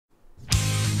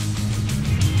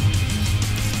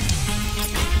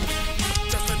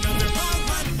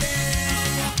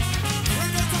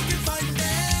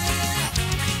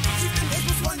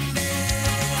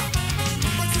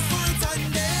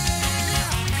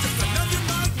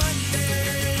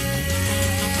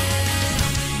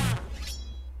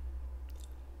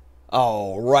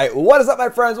All right, what is up, my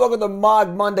friends? Welcome to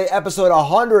Mogg Monday, episode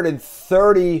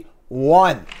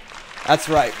 131. That's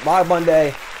right, Mogg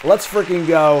Monday. Let's freaking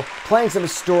go. Playing some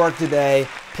Historic today.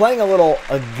 Playing a little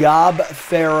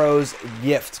Gob-Pharaoh's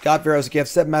Gift. Gob-Pharaoh's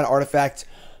Gift, 7-mana artifact.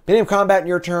 Beginning of combat in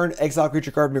your turn, exile a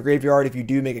creature card from your graveyard. If you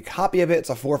do, make a copy of it. It's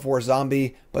a 4/4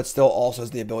 zombie, but still also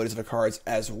has the abilities of the cards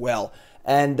as well.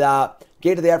 And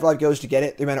Gate to the Afterlife goes to get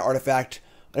it. 3-mana artifact.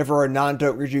 Whenever a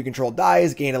non-token creature you control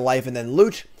dies, gain a life and then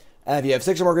loot. And if you have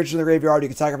 6 or more creatures in the graveyard, you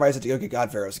can sacrifice it to go get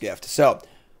Gob-Pharaoh's Gift. So,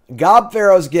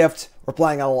 Gob-Pharaoh's Gift, we're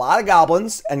playing a lot of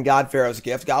goblins and Gob-Pharaoh's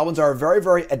Gift. Goblins are very,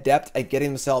 very adept at getting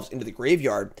themselves into the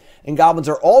graveyard. And goblins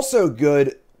are also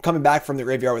good coming back from the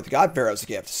graveyard with Gob-Pharaoh's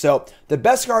Gift. So, the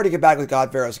best card to get back with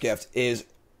Gob-Pharaoh's Gift is,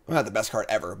 well, not the best card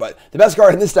ever, but the best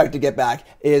card in this deck to get back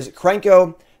is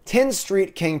Krenko,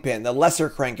 Street Kingpin, the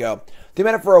lesser Krenko. 3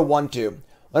 mana for a 1/2.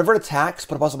 Whenever it attacks,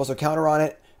 put a +++ counter on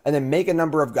it, and then make a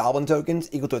number of goblin tokens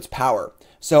equal to its power.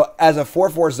 So as a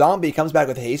 4/4 zombie, comes back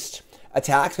with haste,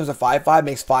 attacks, comes a 5/5,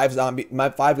 makes 5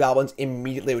 goblins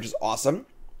immediately, which is awesome.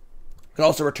 We can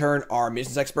also return our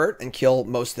Musician's Expert and kill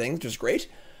most things, which is great.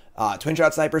 Twin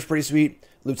Shot Sniper is pretty sweet.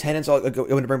 Lieutenant's going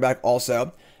to bring back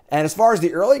also. And as far as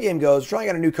the early game goes, we're trying to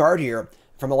get a new card here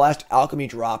from the last Alchemy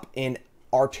drop in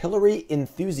Artillery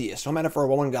Enthusiast. 1 mana for a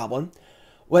 1/1 goblin.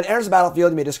 When it enters the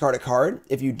battlefield, you may discard a card.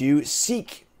 If you do,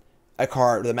 seek a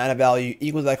card with a mana value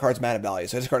equal to that card's mana value.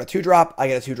 So I discard a 2-drop, I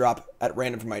get a 2-drop at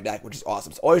random from my deck, which is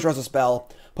awesome. So always draws a spell,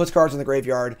 puts cards in the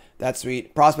graveyard, that's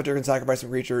sweet. Prospector can sacrifice some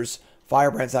creatures,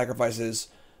 Firebrand sacrifices,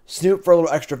 Snoop for a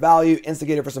little extra value,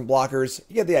 Instigator for some blockers.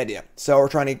 You get the idea. So we're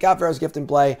trying to get Gob-Pharaoh's Gift in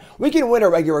play. We can win a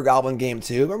regular goblin game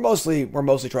too, but we're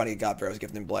mostly trying to get Gob-Pharaoh's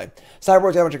Gift in play.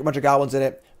 Sideboard's got a bunch of goblins in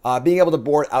it. Being able to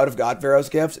board out of Gob-Pharaoh's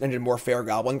Gift and into more fair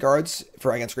goblin cards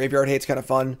for against graveyard hate's kind of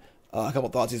fun. A couple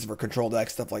thoughts for control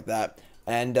decks, stuff like that.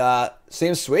 And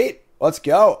seems sweet. Let's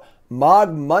go.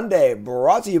 Mogg Monday,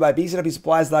 brought to you by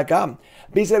bcwsupplies.com.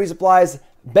 BCW Supplies,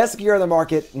 best gear on the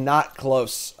market, not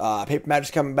close. Paper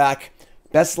Magic's coming back.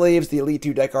 Best sleeves, the Elite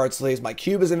 2 deck card sleeves. My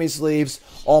cube is in these sleeves.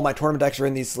 All my tournament decks are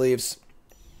in these sleeves.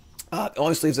 The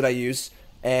only sleeves that I use.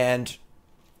 And,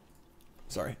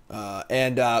 sorry.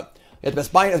 The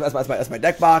best binders, that's my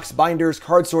deck box, binders,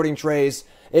 card sorting trays.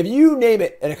 If you name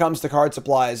it and it comes to card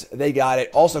supplies, they got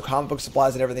it. Also comic book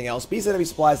supplies and everything else.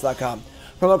 bcwsupplies.com.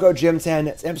 Promo code GYM10.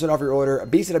 It's 10% off your order.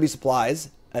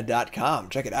 bcwsupplies.com.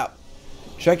 Check it out.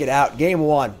 Check it out. Game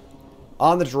 1.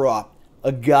 On the draw.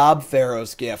 A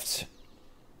Gob-Pharaoh's Gift.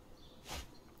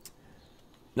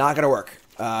 Not going to work.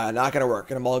 Not going to work.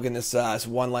 Going to mulligan this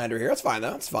one lander here. It's fine,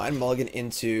 though. It's fine. Mulligan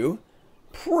into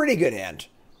pretty good hand.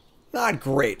 Not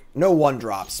great. No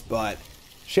 1-drops, but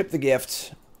ship the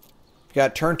gift. You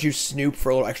got turn 2 Snoop for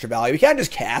a little extra value. You can't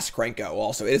just cast Krenko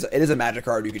also. It is a magic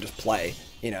card you can just play,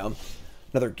 you know.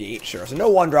 Another gate, sure. So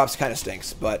no 1-drops kind of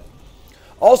stinks, but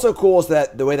also cool is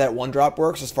that the way that 1-drop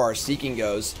works as far as seeking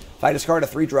goes, if I discard a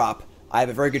 3-drop, I have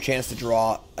a very good chance to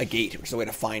draw a gate, which is a way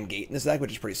to find gate in this deck,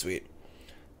 which is pretty sweet.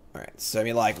 Alright, so I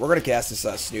mean, like, we're going to cast this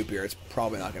Snoop here. It's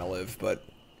probably not going to live, but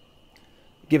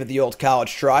give it the old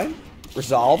college try.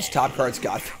 Resolves, top card's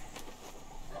got.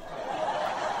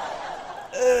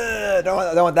 Don't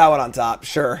want that one on top.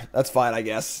 Sure, that's fine, I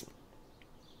guess.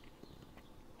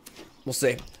 We'll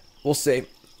see. We'll see.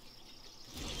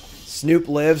 Snoop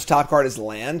lives. Top card is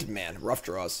land. Man, rough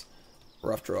draws.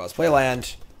 Rough draws. Play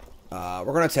land. We're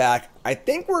going to attack. I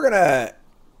think we're going to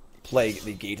play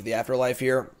the Gate to the Afterlife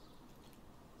here.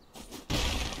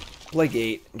 Play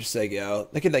Gate and just say go.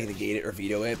 They could like negate it or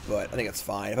veto it, but I think it's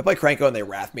fine. If I play Krenko and they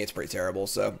wrath me, it's pretty terrible.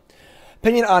 So,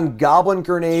 opinion on Goblin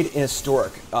Grenade in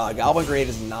Historic. Goblin Grenade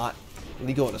is not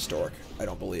legal in Historic, I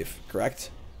don't believe. Correct?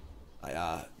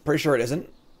 Pretty sure it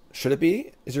isn't. Should it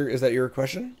be? Is that your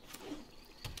question?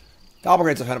 Goblin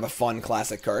Grenade's kind of a fun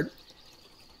classic card.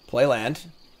 Play land.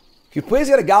 Can you please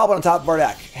get a Goblin on top of our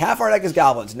deck? Half our deck is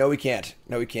Goblins. No, we can't.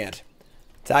 No, we can't.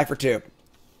 Attack for 2.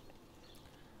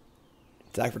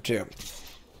 Attack for 2.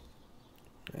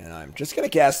 And I'm just going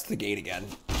to cast the Gate again,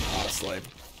 honestly.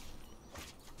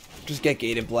 Just get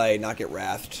Gate in play, not get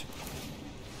wrathed.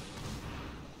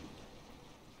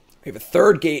 We have a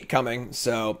 3rd Gate coming,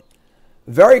 so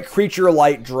very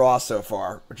creature-light draw so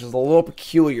far, which is a little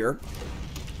peculiar.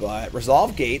 But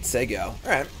resolve Gate, say go.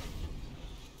 Alright.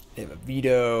 They have a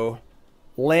veto.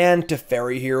 Land to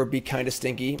Ferry here would be kind of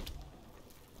stinky.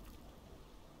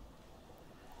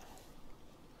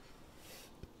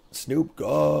 Snoop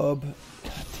Gob.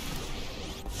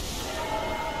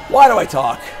 Why do I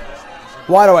talk?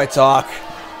 Why do I talk?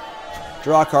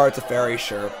 Draw cards to Ferry,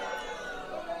 sure.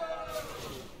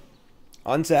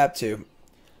 Untap 2.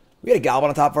 We got a Goblin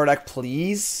on top of our deck,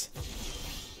 please.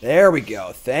 There we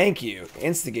go. Thank you.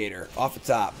 Instigator off the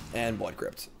top. And Blood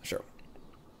Crypt. Sure.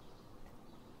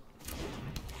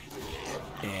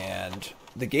 And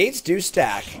the gates do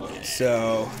stack.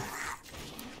 So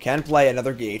can play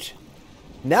another gate.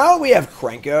 Now we have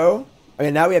Krenko. I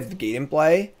mean, now we have the gate in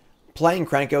play. Playing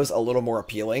Krenko is a little more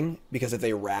appealing because if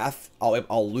they Wrath,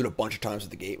 I'll loot a bunch of times with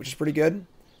the gate, which is pretty good.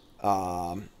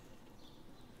 What's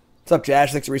up,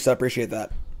 Jash? Thanks for reset. Appreciate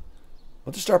that.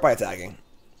 Let's just start by attacking.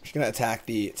 Just gonna attack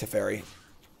the Teferi.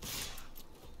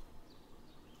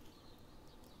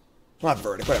 Not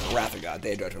Verdict, whatever. Wrath of God,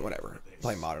 Day of Judgment, whatever.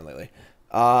 Playing Modern lately.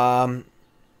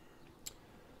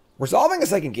 Resolving a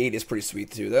second gate is pretty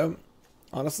sweet too, though.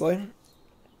 Honestly.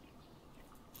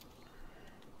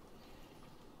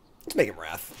 Let's make him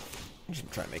Wrath. I'm just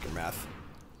trying to make him Wrath.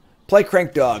 Play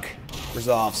Crank Dog.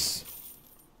 Resolves.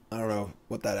 I don't know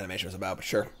what that animation was about, but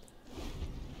sure.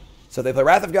 So they play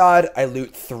Wrath of God. I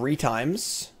loot 3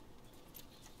 times.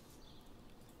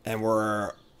 And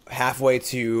we're halfway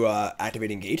to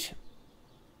activating gate.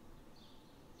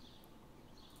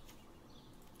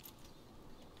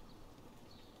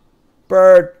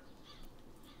 Bird.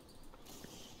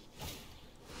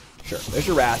 Sure, there's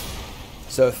your Wrath.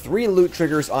 So 3 loot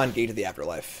triggers on Gate of the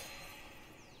Afterlife.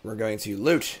 We're going to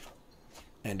loot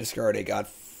and discard a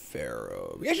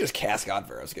Gob-Pharaoh. We guys just cast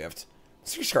Gob-Pharaoh's Gift.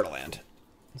 Let's discard a land.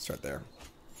 Let's start there.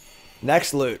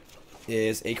 Next loot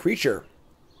is a creature.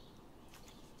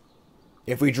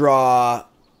 If we draw,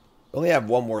 we only have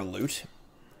 1 more loot.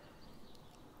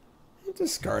 Let's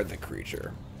discard the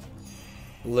creature.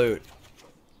 Loot.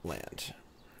 Land.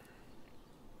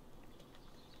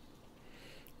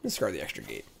 Discard the extra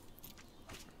gate.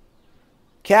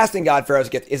 Casting Gob-Pharaoh's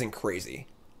Gift isn't crazy.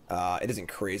 It isn't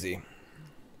crazy.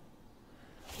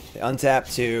 They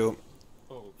untap 2.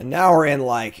 And now we're in,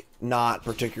 like, not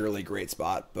particularly great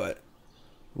spot, but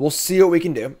we'll see what we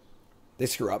can do. They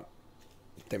screw up.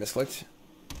 They misclicked.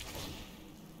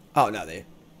 Oh, no, they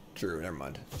drew. Never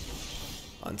mind.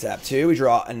 Untap 2. We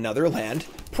draw another land.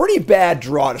 Pretty bad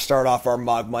draw to start off our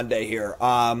Mogg Monday here.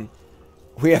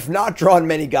 We have not drawn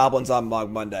many goblins on Mogg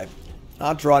Monday.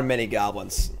 Not drawn many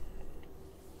goblins.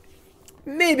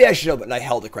 Maybe I should have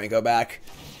held the Krenko back.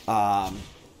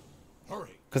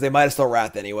 Because they might have still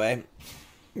Wrath anyway.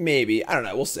 Maybe. I don't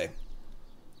know. We'll see.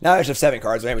 Now I just have 7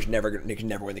 cards. I can never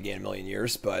win the game in a million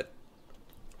years. But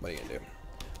what are you going to do?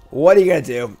 What are you going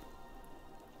to do?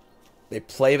 They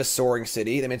play the Soaring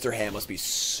City. That means their hand must be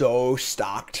so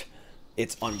stocked.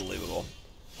 It's unbelievable.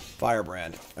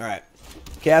 Firebrand. Alright.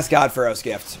 Cast Gob-Pharaoh's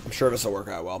Gift. I'm sure this will work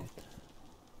out well.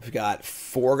 We've got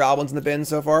 4 goblins in the bin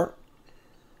so far.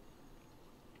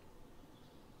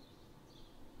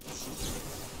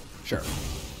 Sure.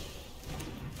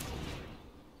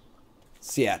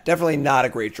 So yeah, definitely not a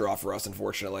great draw for us,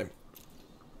 unfortunately.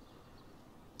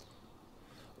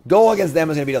 Goal against them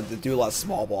is going to be to do a lot of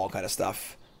small ball kind of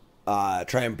stuff.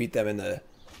 Try and beat them in the,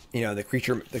 the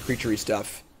creature-y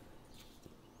stuff.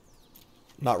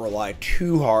 Not rely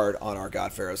too hard on our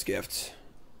Gob-Pharaoh's Gift.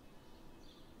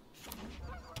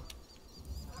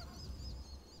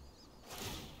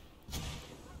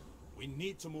 We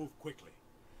need to move quickly.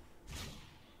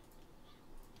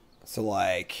 So,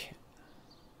 like,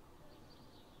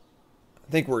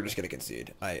 I think we're just going to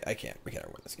concede. We can't win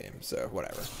this game, so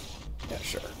whatever. Yeah,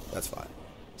 sure. That's fine.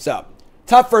 So,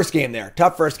 tough first game there.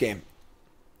 Tough first game.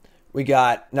 We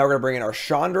got, now we're going to bring in our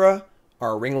Chandra,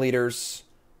 our ringleaders,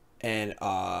 and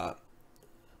I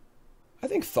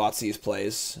think Thoughtseize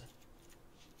plays.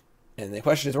 And the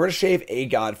question is, we're going to shave a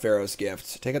Gob-Pharaoh's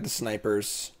Gift, take out the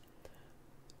snipers,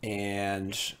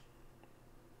 and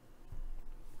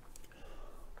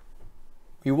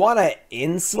we want to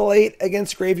insulate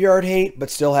against Graveyard Hate,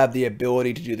 but still have the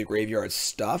ability to do the Graveyard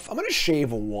stuff. I'm going to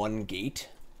shave 1 gate.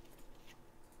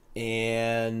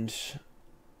 And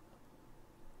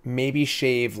maybe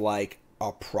shave, like,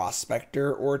 a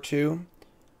Prospector or 2.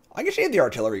 I can shave the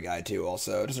Artillery guy, too,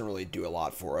 also. It doesn't really do a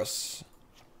lot for us.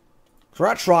 We're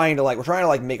not trying to, we're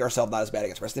trying to, make ourselves not as bad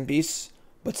against Rest in Peace,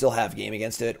 but still have game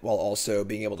against it, while also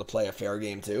being able to play a fair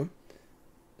game, too.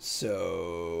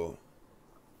 So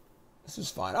this is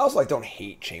fine. I also, don't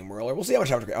hate Chain Whirler. We'll see how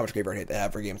much Graveyard Hate they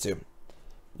have for game 2.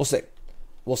 We'll see.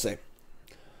 We'll see.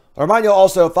 I'll remind you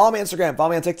also, follow me on Instagram,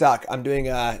 follow me on TikTok. I'm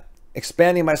doing,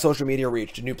 expanding my social media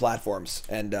reach to new platforms,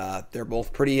 and they're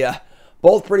both pretty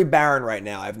barren right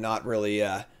now. I've not really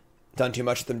done too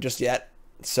much with them just yet,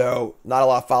 so not a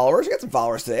lot of followers. I got some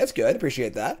followers today. That's good.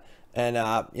 Appreciate that. And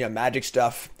magic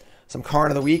stuff, some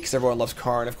Karn of the week, because everyone loves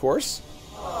Karn, of course,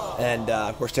 and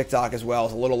of course TikTok as well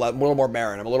is a little more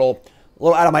barren. I'm a little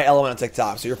out of my element on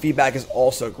TikTok, so your feedback is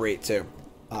also great too.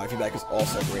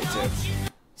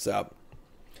 So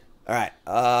All right.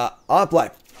 On play.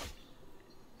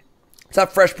 What's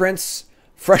up, Fresh Prince?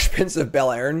 Fresh Prince of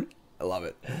Bel Air. I love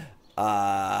it.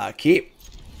 Keep.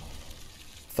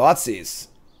 Thoughtseize.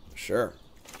 Sure.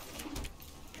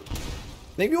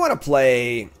 I think we want to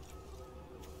play...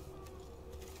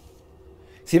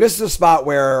 See, this is a spot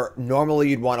where normally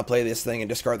you'd want to play this thing and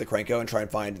discard the Krenko and try and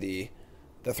find the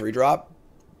 3-drop.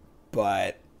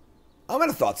 But I'm going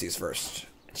to Thoughtseize first.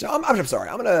 So I'm sorry.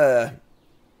 I'm going to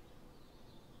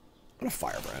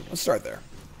Firebrand. Let's start there.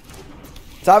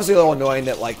 It's obviously a little annoying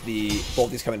that like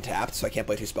both these come in tapped, so I can't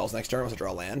play 2 spells next turn once I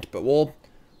draw a land. But we'll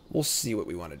see what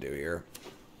we want to do here.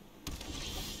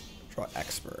 Draw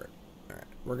Expert. All right,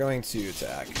 we're going to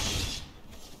attack.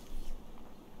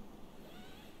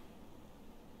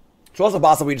 It's also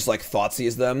possible we just like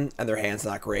Thoughtseize them and their hand's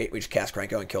not great. We just cast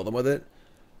Krenko and kill them with it.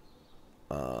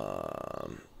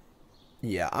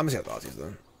 Yeah, I'm just gonna Thoughtseize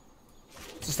them.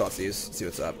 Just Thoughteize. See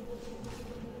what's up.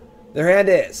 Their hand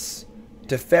is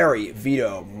Teferi,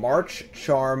 Veto, March,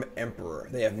 Charm, Emperor.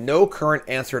 They have no current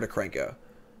answer to Krenko.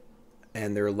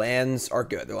 And their lands are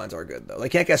good. Their lands are good, though. They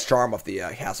can't cast Charm off the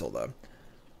castle, though.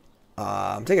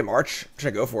 I'm taking March. I'm just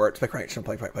going to go for it. Play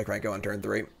Krenko on turn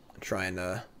 3. I'm trying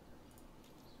to...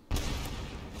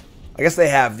 I guess they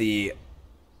have the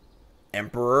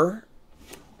Emperor,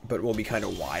 but we'll be kind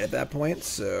of wide at that point,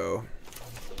 so...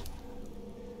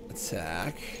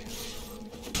 Attack.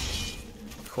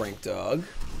 Crank Dog.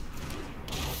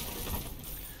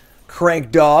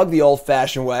 Crank Dog the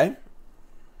old-fashioned way.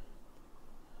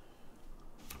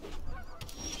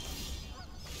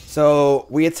 So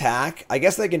we attack. I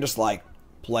guess they can just like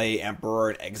play Emperor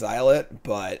and exile it,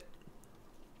 but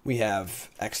we have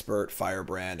Expert,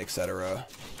 Firebrand, etc.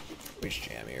 We just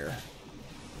jam here.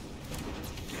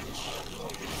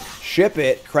 Ship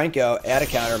it, Krenko, add a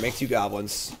counter, make 2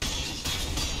 goblins.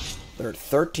 They're at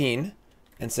 13,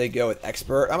 and say go with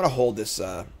Expert. I'm gonna hold this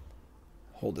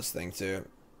thing too.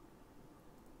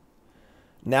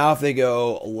 Now if they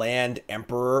go land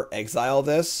Emperor, exile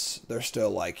this, they're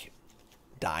still like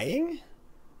dying?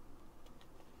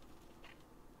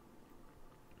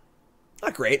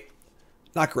 Not great.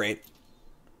 Not great.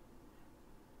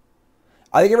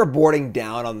 I think if we're boarding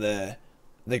down on the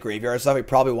graveyard stuff, we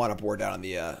probably want to board down on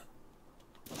the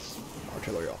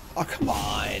artillery. Oh, come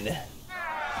on.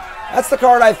 That's the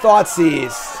card I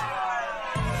Thoughtseize.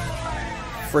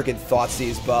 Freaking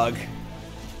Thoughtseize bug.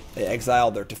 They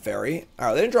exiled their Teferi.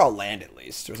 Alright, they didn't draw land at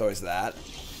least. There's always that.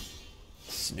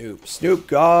 Snoop. Snoop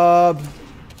Gob.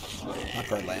 Not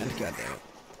card land. God damn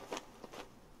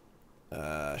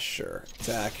it. Sure.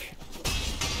 Attack.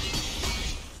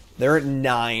 They're at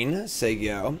 9. Say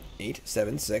go. 8,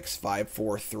 7, 6, 5,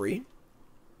 4, 3.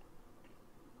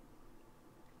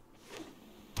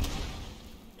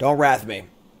 Don't wrath me.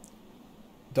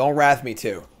 Don't wrath me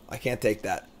too. I can't take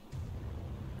that.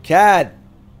 Cad.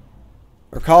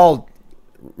 Or called.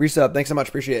 Resub. Thanks so much.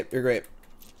 Appreciate it. You're great.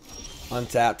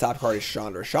 Untap. Top card is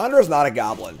Chandra. Chandra is not a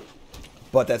goblin,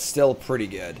 but that's still pretty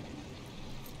good.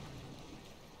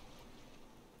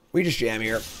 We just jam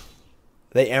here.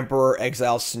 They Emperor,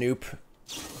 exile Snoop.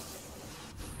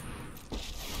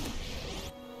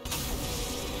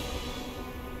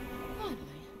 Finally,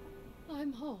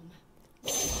 I'm home.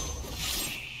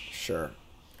 Sure.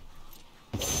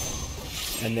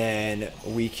 And then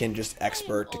we can just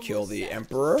Expert to kill the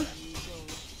Emperor.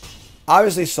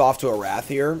 Obviously soft to a Wrath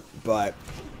here, but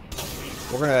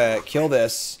we're gonna kill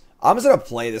this. I'm just gonna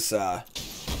play this.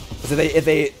 If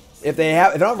they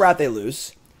don't have Wrath, they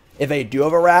lose. If they do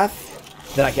have a Wrath,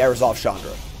 then I can resolve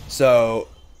Chandra. So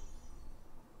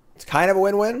it's kind of a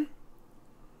win-win.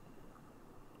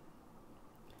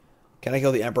 Can I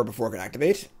kill the Emperor before it can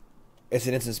activate? It's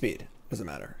an instant speed. Doesn't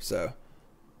matter. So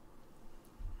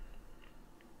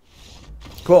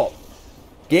cool.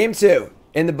 Game 2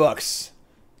 in the books.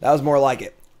 That was more like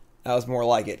it. That was more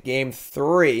like it. Game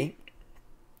 3.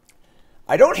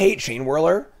 I don't hate Chain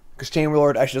Whirler, because Chain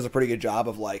Whirler actually does a pretty good job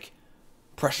of like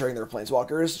pressuring their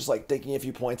planeswalkers, just like taking a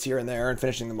few points here and there and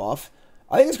finishing them off.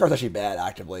 I think this card's actually bad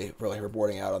actively. Really, we're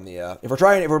boarding out on the if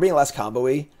we're being less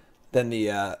combo-y, then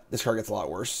the this card gets a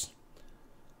lot worse.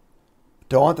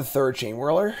 Don't want the 3rd Chain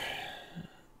Whirler.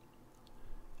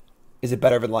 Is it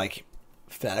better than like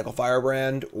Fanatical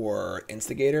Firebrand or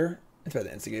Instigator? It's better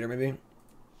than Instigator, maybe.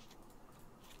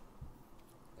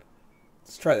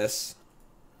 Let's try this.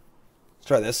 Let's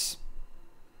try this.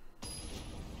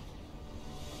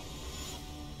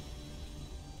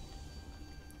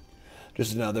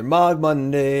 Just another Mogg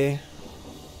Monday.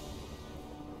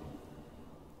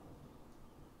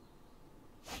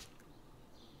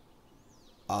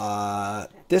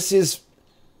 This is...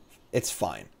 It's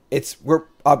fine. we're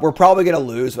probably gonna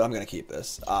lose, but I'm gonna keep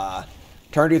this.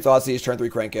 Turn 2 Thoughtseize, turn 3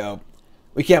 Krenko.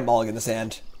 We can't mulligan this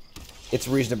hand. It's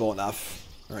reasonable enough.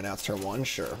 Right now it's turn 1,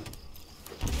 sure.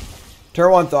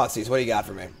 Turn 1 Thoughtseize. What do you got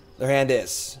for me? Their hand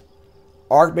is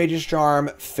Archmage's Charm,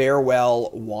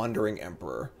 Farewell, Wandering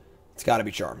Emperor. It's got to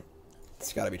be Charm.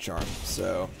 It's got to be Charm.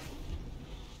 So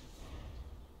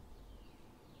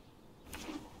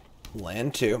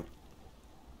land 2.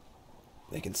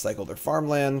 They can cycle their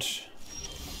farmland.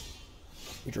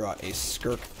 We draw a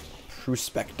Skirk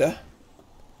Prospecta.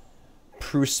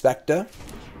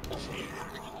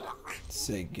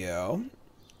 Say go.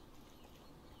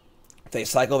 If they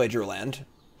cycle, they drew land.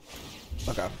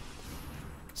 Okay.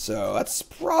 So that's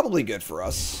probably good for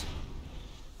us.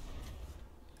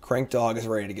 Crank Dog is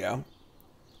ready to go.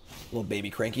 Little baby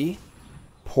Cranky.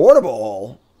 Portable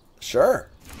hole. Sure.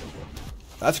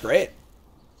 That's great.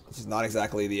 This is not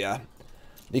exactly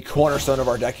the cornerstone of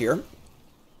our deck here.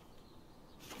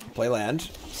 Play land.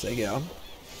 Say go.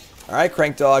 Alright,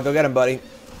 Crank Dog. Go get him, buddy.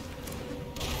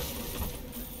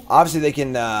 Obviously, they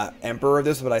can Emperor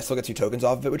this, but I still get 2 tokens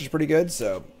off of it, which is pretty good,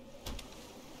 so.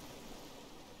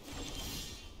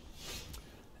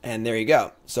 And there you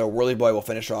go. So, Whirly Boy will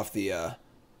finish off the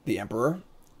Emperor.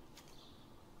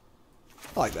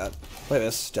 I like that. Play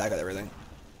this. Stack out everything.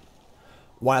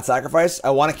 Why not sacrifice? I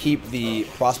want to keep the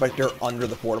Prospector under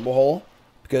the portable hole,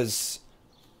 because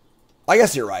I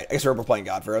guess you're right. I guess we're playing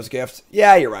God-Pharaoh's Gift.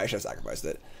 Yeah, you're right. I should have sacrificed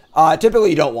it.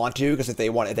 Typically, you don't want to, because if they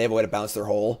have a way to bounce their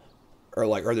hole,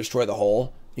 or destroy the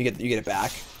hole, you get it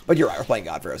back. But you're right, we're playing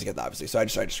God-Pharaoh's Gift, obviously, so I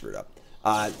just screwed up.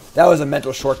 That was a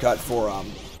mental shortcut for I've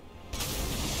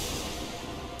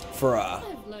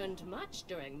learned much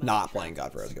during my not playing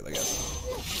God-Pharaoh's Gift, I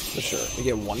guess. For sure. You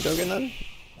get 1 token then?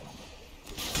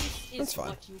 That's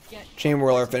fine. Chain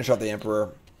Whirler, finish off the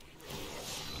Emperor.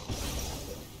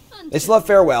 They still have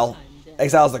Farewell.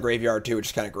 Exiles the graveyard too, which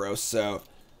is kind of gross, so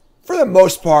for the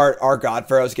most part, our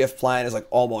God-Pharaoh's Gift plan is like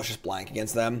almost just blank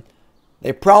against them.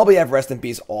 They probably have Rest in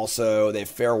Peace also. They have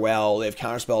Farewell. They have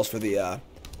counterspells for the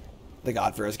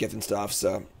God-Pharaoh's Gift and stuff,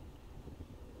 so.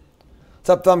 What's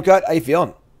up, Thumbcut? How you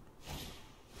feeling?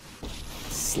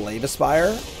 Slave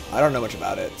Aspire? I don't know much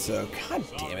about it, so god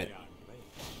damn it.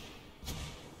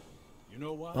 You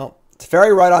know what? Well, it's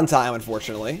very right on time,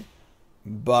 unfortunately.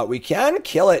 But we can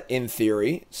kill it in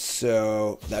theory,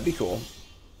 so that'd be cool.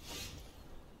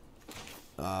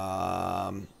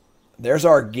 There's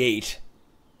our gate,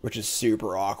 which is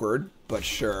super awkward, but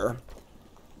sure.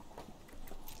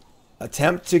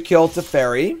 Attempt to kill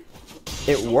Teferi.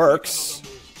 It works.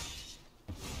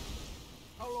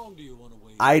 How long do you want to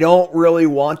wait? I don't really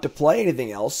want to play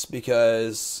anything else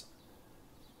because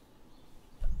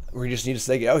we just need to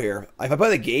say go here. If I play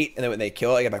the gate and then when they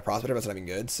kill it, I get my Prospector, that's not even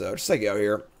good. So just say go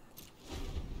here.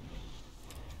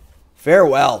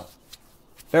 Farewell.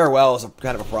 Farewell is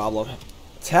kind of a problem.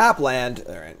 Tap land.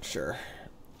 Alright, sure.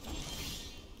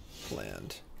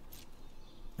 Land.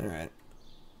 Alright.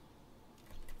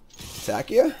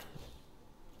 Attack you?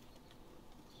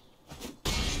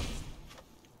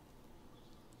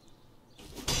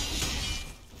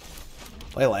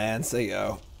 Play lands. There you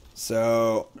go.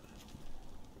 So.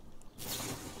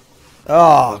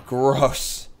 Oh,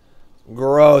 gross.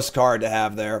 Gross card to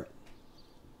have there.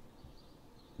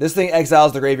 This thing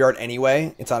exiles the graveyard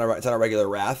anyway. It's on a regular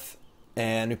Wrath.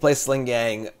 And we play Sling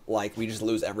Gang, like, we just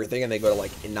lose everything, and they go to,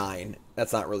 like, 9.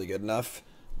 That's not really good enough.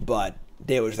 But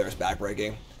Deluge there is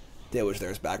backbreaking. Deluge there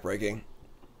is backbreaking.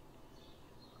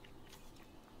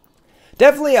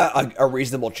 Definitely a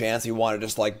reasonable chance you want to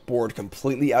just, like, board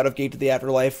completely out of Gate to the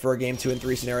Afterlife for a game 2 and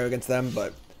 3 scenario against them,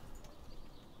 but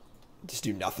just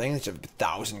do nothing. They just have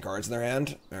 1,000 cards in their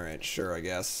hand. Alright, sure, I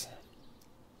guess.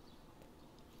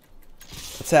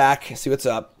 Attack. See what's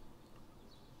up.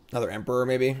 Another Emperor,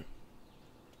 maybe.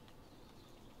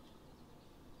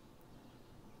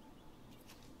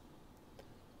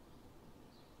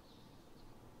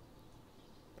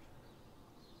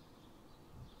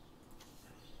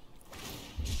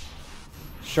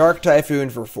 Shark Typhoon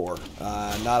for 4.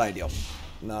 Not ideal.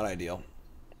 Not ideal.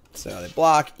 So they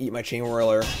block, eat my Chain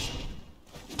Whirler.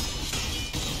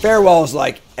 Farewell is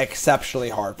like exceptionally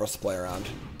hard for us to play around.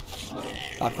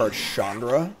 Top card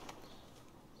Chandra.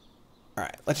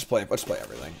 Alright, let's play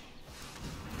everything.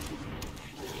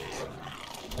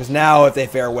 Because now if they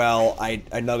Farewell, I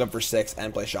nug them for 6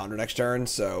 and play Chandra next turn,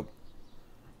 so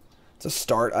it's a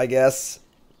start, I guess.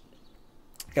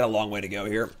 Got a long way to go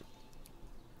here.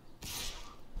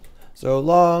 So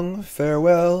long,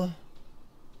 farewell.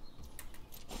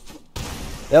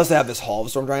 They also have this Hall of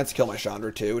Storm Giants to kill my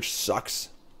Chandra too, which sucks.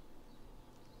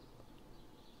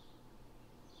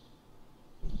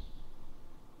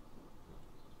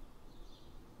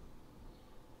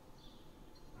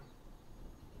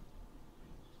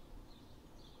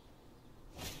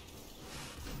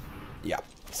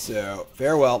 So,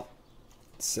 farewell.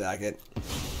 Sack it.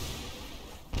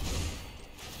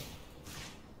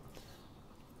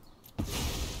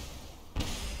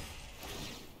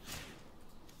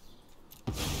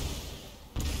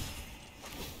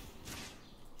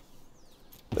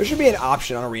 There should be an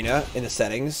option on Arena in the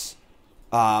settings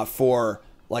for,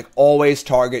 like, always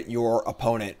target your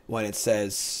opponent when it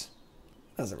says...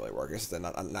 That doesn't really work. I guess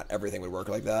not everything would work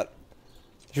like that.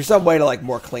 There's some way to, like,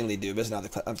 more cleanly do this. Now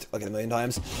I'm looking a million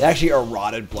times. They actually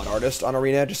eroded Blood Artist on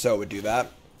Arena just so it would do that.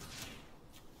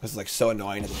 Because it's, like, so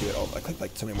annoying to do it over,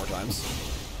 like so many more times.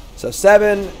 So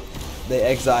 7, they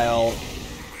exile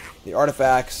the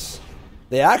artifacts.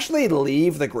 They actually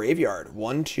leave the graveyard.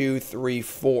 1, 2, 3,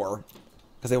 4.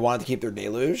 Because they wanted to keep their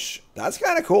Deluge. That's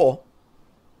kind of cool.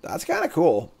 That's kind of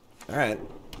cool. Alright.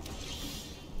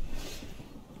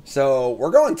 So,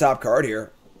 we're going top card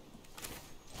here.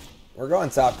 We're going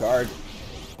top card.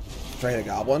 Trying to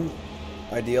goblin,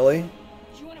 ideally.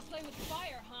 You want to play with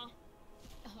fire, huh?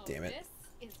 Oh, damn it.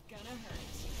 This is gonna hurt.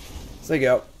 So you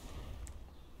go.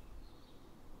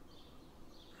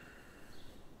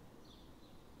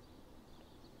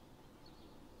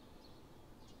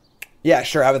 Yeah,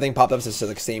 sure. Have a thing pop up to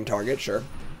the same target. Sure.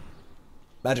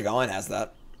 Magic Online has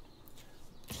that.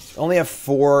 Only have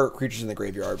 4 creatures in the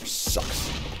graveyard. Sucks.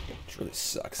 It really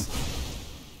sucks.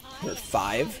 We're at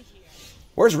 5.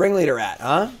 Where's Ringleader at,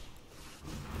 huh?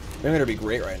 Ringleader would be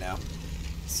great right now.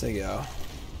 So you go.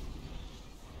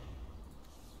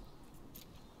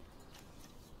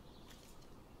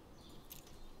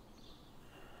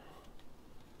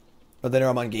 But then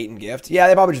I'm on Gate and Gift. Yeah,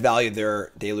 they probably just valued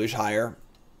their Deluge higher,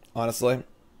 honestly.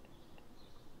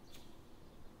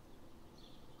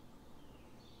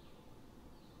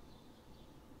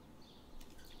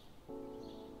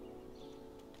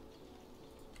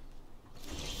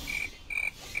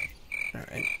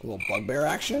 Alright, a little Bugbear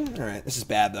action. Alright, this is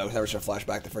bad though, because I was going to flash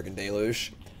back the freaking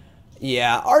Deluge.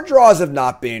 Yeah, our draws have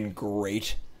not been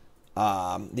great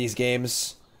these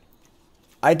games.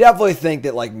 I definitely think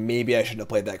that, like, maybe I shouldn't have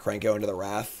played that Krenko into the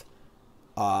Wrath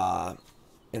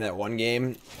in that one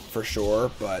game, for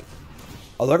sure, but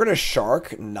they're going to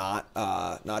Shark, not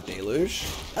Deluge.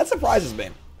 That surprises me.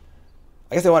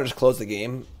 I guess they want to just close the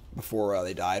game before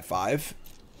they die at 5.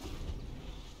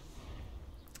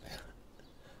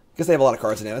 I guess they have a lot of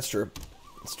cards in there. That's true.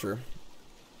 That's true.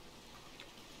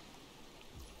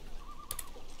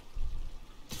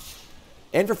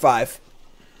 And for 5.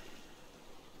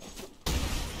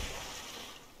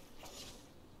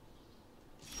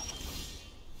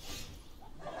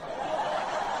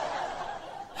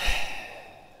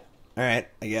 Alright,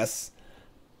 I guess.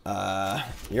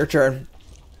 Your turn.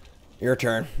 Your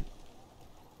turn.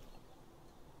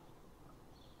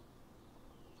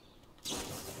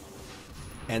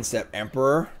 End step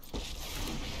Emperor.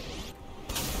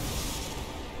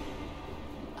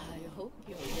 I hope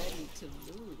you're ready to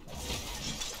lose.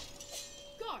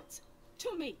 Guards,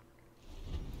 to me.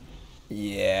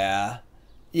 Yeah.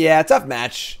 Yeah, tough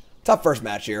match. Tough first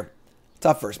match here.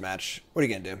 Tough first match. What are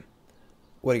you gonna do?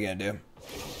 What are you gonna do?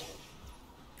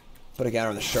 Put a counter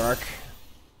on the Shark.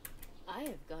 I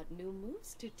have got new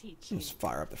moves to teach you. Just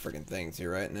fire up the freaking things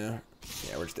here right now.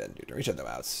 Yeah, we're just dead, dude. We shut them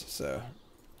out, so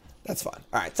that's fine.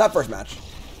 Alright, tough first match.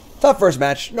 Tough first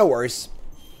match. No worries.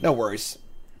 No worries.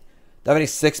 Do I have any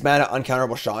 6 mana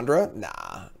uncounterable Chandra?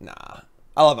 Nah, nah.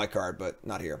 I love my card, but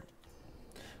not here.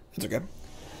 That's okay.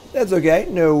 That's okay.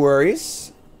 No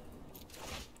worries.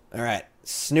 Alright.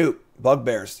 Snoop.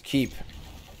 Bugbears. Keep.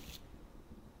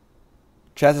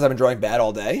 Chat says I've been drawing bad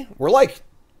all day. We're, like,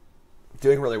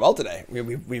 doing really well today.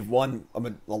 We've won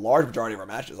a large majority of our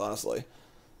matches, honestly.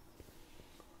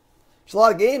 There's a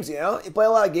lot of games, you know? You play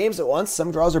a lot of games at once.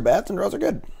 Some draws are bad, some draws are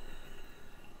good.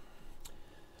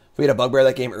 If we had a Bugbear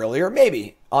that game earlier,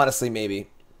 maybe. Honestly, maybe.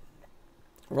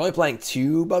 We're only playing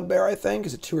 2 Bugbear, I think.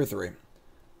 Is it 2 or 3?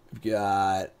 We've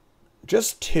got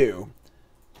just 2.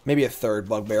 Maybe a 3rd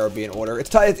Bugbear would be in order.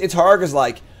 It's hard because,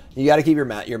 like, you got to keep your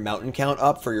mountain count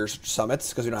up for your summits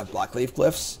because we don't have Blackleaf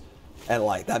Cliffs. And,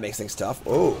 like, that makes things tough.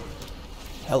 Oh.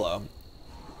 Hello.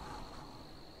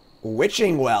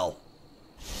 Witching Well.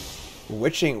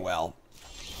 Witching Well.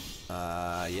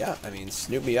 Yeah, I mean,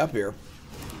 snoop me up here.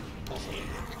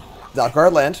 Dot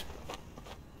card land.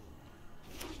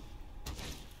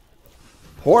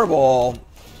 Horrible.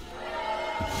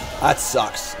 That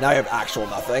sucks. Now you have actual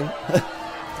nothing.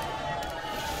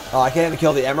 Oh, I can't even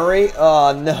kill the Emery?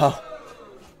 Oh, no.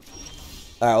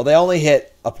 Alright, well, they only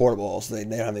hit a portable, so they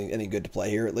don't have any good to play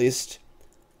here, at least.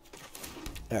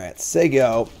 Alright, say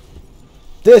go.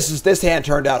 This hand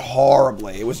turned out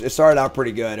horribly. It started out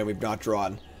pretty good, and we've not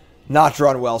drawn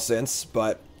well since,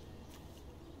 but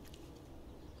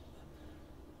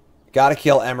Gotta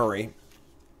kill Emery.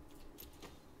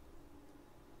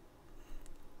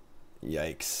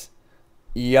 Yikes.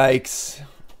 Yikes.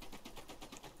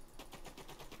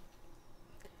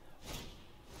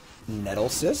 Nettle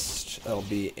Cyst. That'll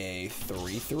be a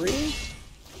 3/3.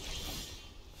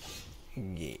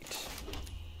 Gate.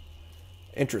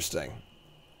 Interesting.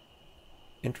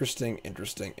 Interesting.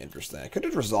 I could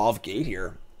have resolved Gate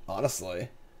here, honestly.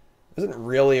 There isn't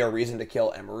really a reason to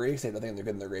kill Emery, because they have nothing they're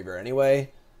good in their graveyard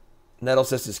anyway. Nettle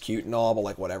Cyst is cute and all, but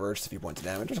like whatever, just a few points of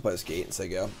damage. Just play this Gate and say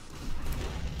go.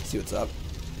 See what's up.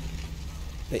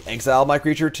 They exiled my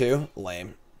creature too.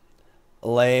 Lame.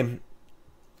 Lame.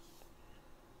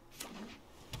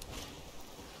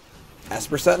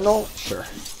 Esper Sentinel? Sure.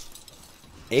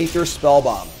 Aether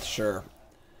Spellbomb? Sure.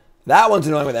 That one's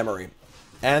annoying with Emery.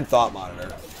 And Thought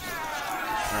Monitor.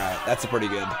 Alright, that's a pretty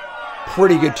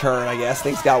good turn, I guess.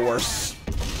 Things got worse.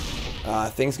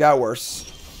 Things got worse.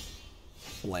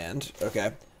 Land.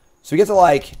 Okay. So we get to,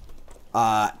 like,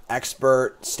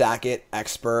 Expert, stack it,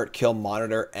 Expert, kill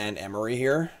Monitor and Emery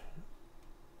here.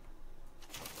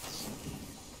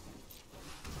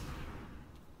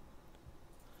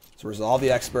 So resolve the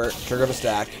Expert, trigger the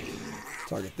stack,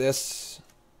 target this,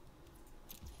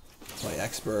 play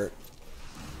Expert.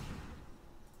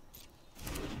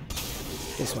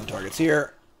 This one targets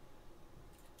here.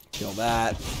 Kill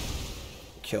that.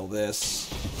 Kill this.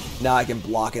 Now I can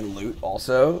block and loot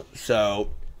also.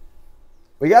 So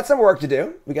we got some work to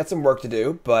do.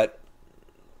 But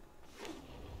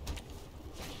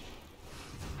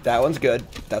that one's good.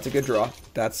 That's a good draw.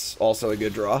 That's also a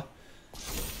good draw.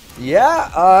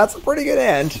 Yeah, that's a pretty good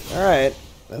end. Alright.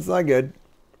 That's not good.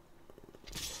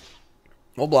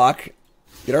 We'll block.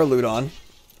 Get our loot on.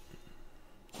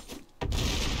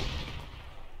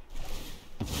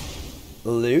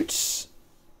 Loot.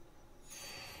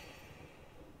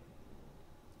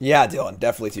 Yeah, Dylan.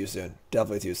 Definitely too soon.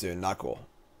 Definitely too soon. Not cool.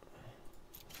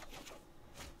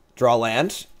 Draw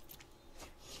land.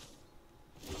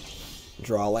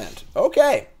 Draw land.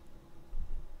 Okay.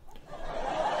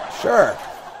 Sure.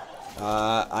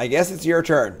 I guess it's your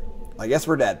turn. I guess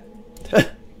we're dead.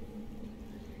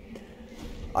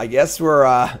 I guess we're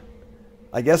dead.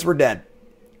 I guess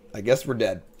we're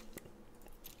dead.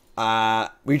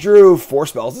 We drew 4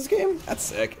 spells this game? That's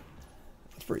sick.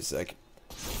 That's pretty sick.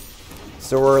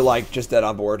 So we're like just dead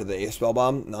on board to the Aether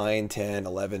Spellbomb. 9, 10,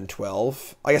 11,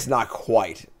 12. I guess not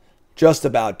quite. Just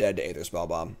about dead to Aether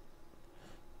Spellbomb.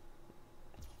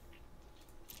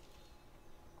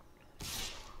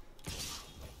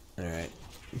 Alright.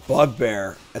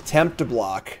 Bugbear. Attempt to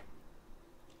block.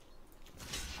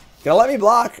 Gonna let me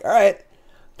block. Alright.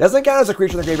 Doesn't count as a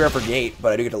creature in the graveyard for Gate,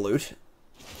 but I do get to loot.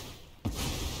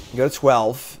 Go to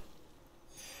 12.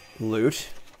 Loot.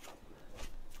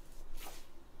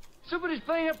 Somebody's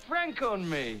playing a prank on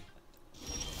me.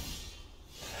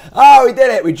 Oh, we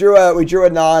did it. We drew a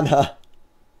non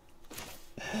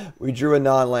we drew a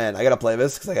non-land. I gotta play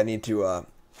this because I need to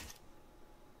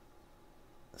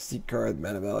Seek card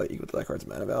mana value equal to that card's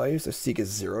mana value. So Seek is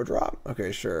 0 drop.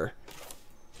 Okay, sure.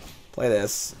 Play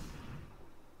this.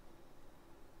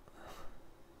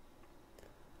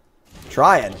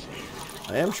 Trying.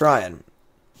 I am trying.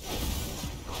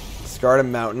 Discard a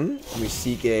mountain. We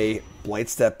seek a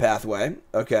Blightstep pathway.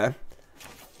 Okay.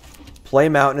 Play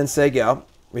mountain and say go.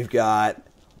 We've got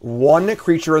 1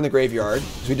 creature in the graveyard.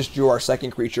 So we just drew our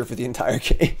 2nd creature for the entire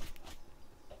game.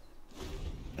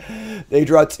 They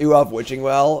draw 2 off Witching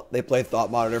Well. They play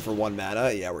Thought Monitor for 1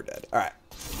 mana. Yeah, we're dead. Alright.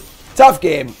 Tough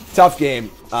game. Tough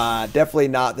game. Definitely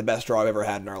not the best draw I've ever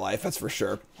had in our life. That's for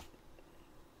sure.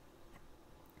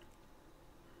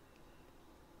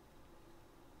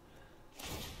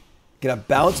 Gonna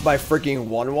bounce by freaking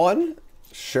 1/1?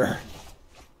 Sure.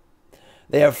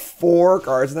 They have 4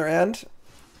 cards in their end.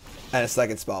 And a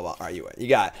 2nd spellbomb. Alright, you win. You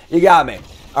got me.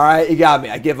 Alright, you got me.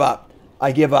 I give up.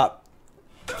 I give up.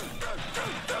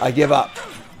 I give up.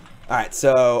 Alright,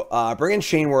 so bring in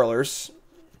Chain Whirlers.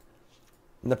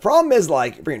 And the problem is,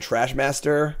 like, bringing Trash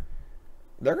Master.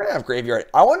 They're gonna have Graveyard.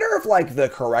 I wonder if, like, the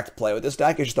correct play with this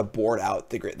deck is just to board out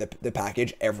the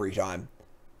package every time.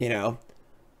 You know?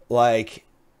 Like,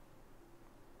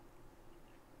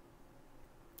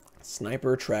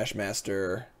 Sniper, Trash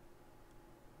Master.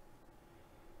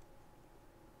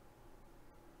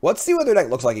 Let's see what their deck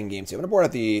looks like in game 2. I'm gonna board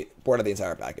out the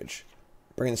entire package.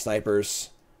 Bring in the Snipers.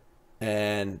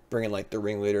 And bring in, like, the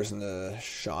Ringleaders and the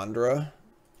Chandra.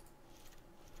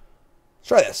 Let's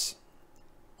try this.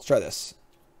 Let's try this.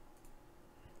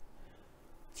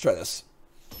 Let's try this.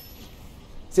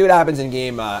 See what happens in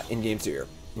game 2 here.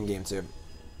 In game 2.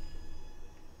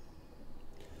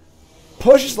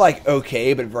 Push is, like,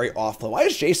 okay, but very off-play. Why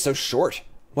is Jace so short?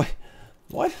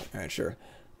 What? All right, sure.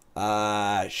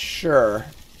 Sure.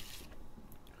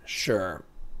 Sure.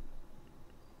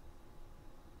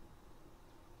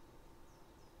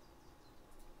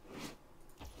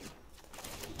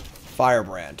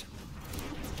 Firebrand.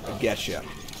 I getcha.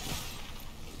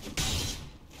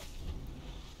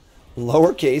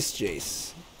 Lowercase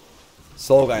Jace.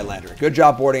 Soul Guy Lantern. Good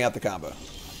job boarding out the combo.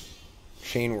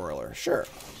 Chain Whirler. Sure.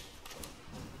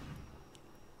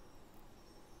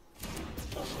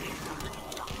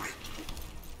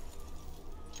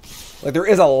 Like, there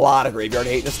is a lot of graveyard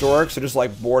hate in Historic, so just,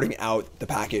 like, boarding out the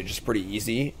package is pretty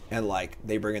easy. And, like,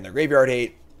 they bring in their graveyard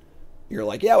hate. You're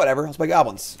like, yeah, whatever. Let's play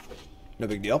Goblins. No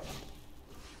big deal.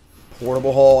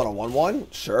 Portable Hole on a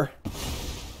 1/1? Sure.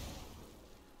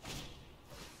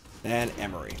 And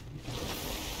Emery.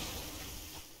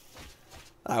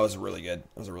 That was really good.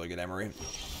 That was a really good Emery.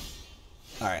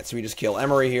 Alright, so we just kill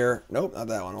Emery here. Nope, not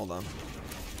that one. Hold on.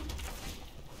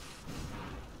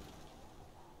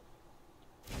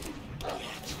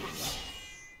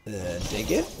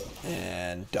 Dink it.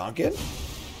 And donk it.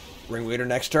 Ringleader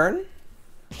next turn.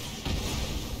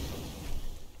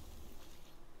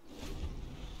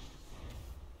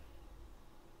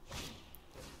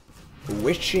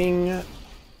 Wishing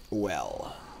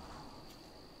Well.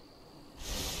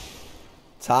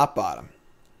 Top, bottom.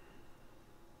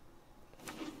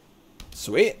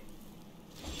 Sweet.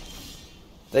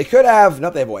 They could have...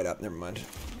 Nope, they have White up. Never mind.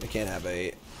 They can't have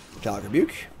a Metallic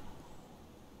Rebuke.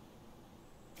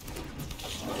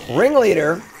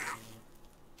 Ringleader.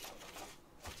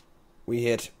 We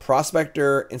hit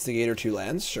Prospector, Instigator, 2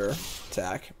 lands. Sure.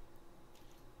 Attack.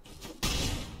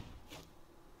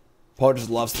 Opponent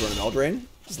just loves Throne of Eldraine.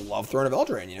 Just love Throne of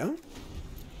Eldraine, you know?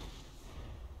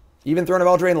 Even Throne of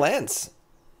Eldraine lands.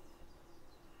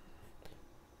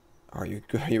 Are you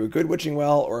a good Witching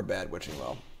Well or a bad Witching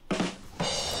Well?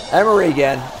 Emery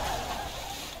again.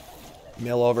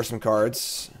 Mill over some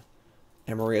cards.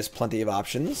 Emery has plenty of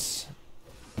options.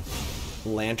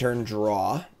 Lantern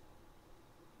draw.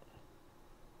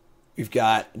 We've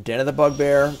got Den of the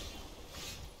Bugbear.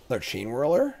 Another Chain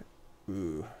Whirler.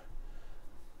 Ooh.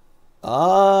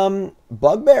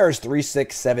 Bugbear is 3,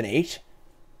 6, 7, 8.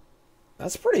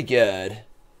 That's pretty good.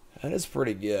 That is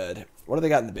pretty good. What do they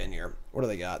got in the bin here? What do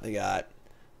they got? They got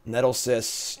Nettle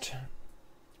Cyst.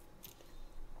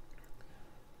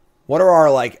 What are our,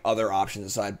 like, other options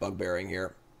aside Bugbearing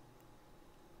here?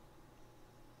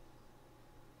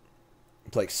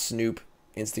 It's like Snoop,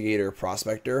 Instigator,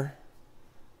 Prospector.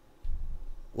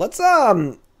 Let's,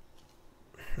 What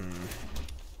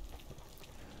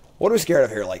are we scared of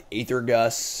here? Like Aether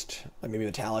Gust, like maybe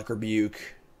Metallic Rebuke.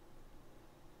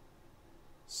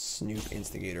 Snoop,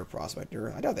 Instigator,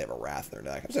 Prospector. I doubt they have a Wrath in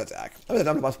their deck. I'm just gonna attack. I'm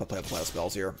gonna play a lot of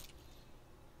spells here.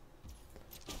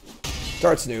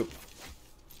 Start Snoop.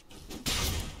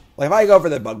 Like if I go for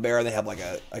the Bugbear and they have like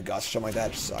a Gust or something like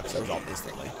that, it just sucks. I resolve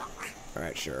instantly.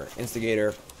 Alright, sure.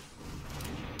 Instigator.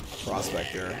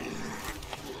 Prospector.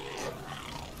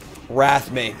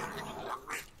 Wrath me.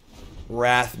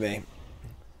 Wrath me.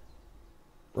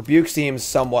 Rebuke seems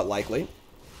somewhat likely.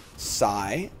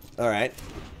 Sigh. Alright.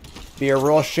 Be a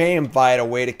real shame if I had a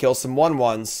way to kill some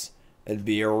 1/1s. It'd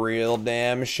be a real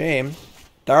damn shame.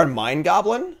 Darn Mind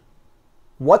Goblin?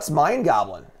 What's Mind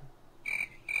Goblin?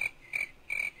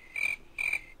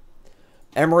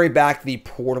 Emery back the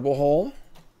Portable Hole.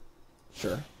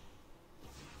 Sure.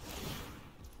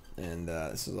 And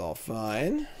this is all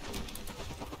fine.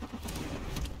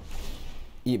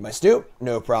 Eat my Snoop.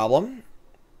 No problem.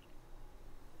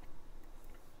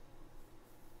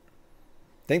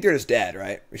 I think they're just dead,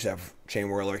 right? We should have Chain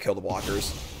Whirler kill the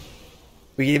blockers.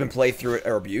 We can even play through it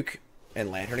a Rebuke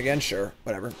and Lantern again. Sure,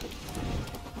 whatever.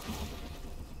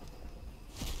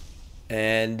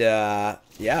 And, yeah,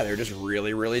 they're just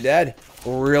really, really dead.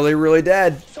 Really, really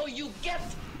dead. So you get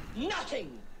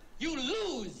nothing. You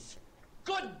lose.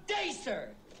 Good day, sir.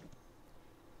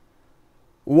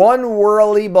 One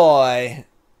whirly boy.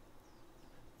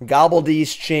 Gobble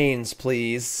these chains,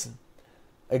 please.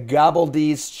 Gobble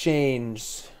these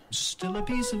chains. Still a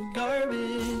piece of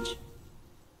garbage.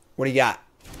 What do you got?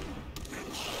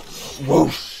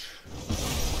 Whoosh.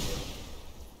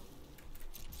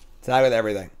 Tie with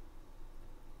everything.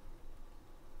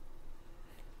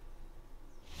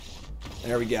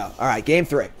 There we go. All right, game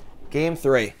 3. Game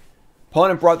 3.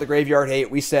 Opponent brought the graveyard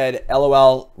hate. We said,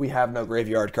 LOL, we have no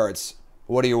graveyard cards.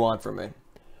 What do you want from me?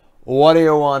 What do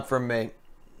you want from me?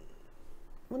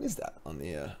 What is that on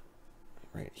the,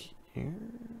 right here?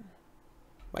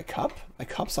 My cup? My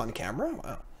cup's on camera?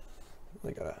 Wow.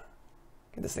 I gotta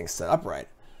get this thing set up right.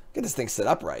 Get this thing set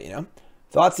up right, you know?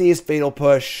 Thoughtseize, Fatal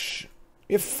Push.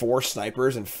 We have 4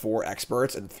 snipers and 4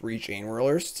 experts and 3 chain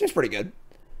whirlers. Seems pretty good.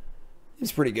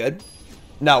 Seems pretty good.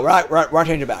 No, we're not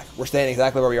changing back. We're staying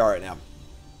exactly where we are right now.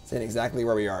 Staying exactly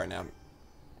where we are right now.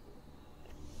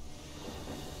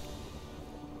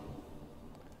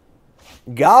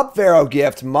 Gob-Pharaoh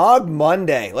gift, Mogg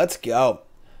Monday. Let's go.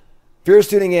 If you're just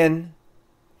tuning in,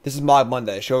 this is Mogg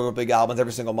Monday. Show up big goblins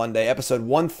every single Monday. Episode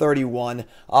 131.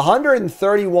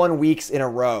 131 weeks in a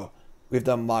row we've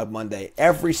done Mogg Monday.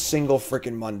 Every single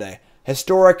freaking Monday.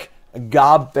 Historic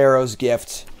Gob-Pharaoh's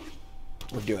gift.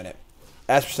 We're doing it.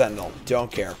 As for Sentinel, don't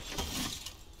care.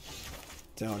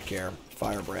 Don't care.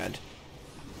 Firebrand.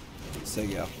 So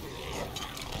you go.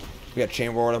 We got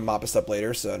Chain Whirl to mop us up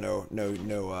later, so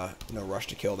no rush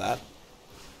to kill that.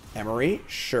 Emery,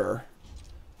 sure.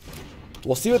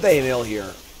 We'll see what they mill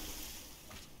here.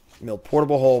 Mill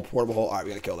portable hole, portable hole. All right,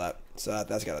 we gotta kill that. So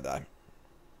that's gotta die.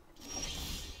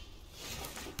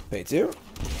 Pay 2.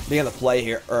 Being on the play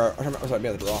here, or sorry,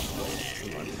 being on the draw.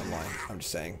 I'm lying. I'm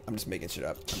just saying. I'm just making shit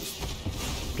up.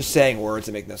 I'm just saying words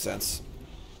that make no sense.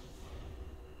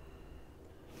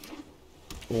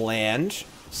 Land,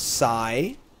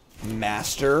 Psy,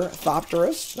 Master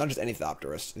Thopterist. Not just any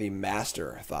Thopterist. The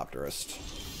Master Thopterist.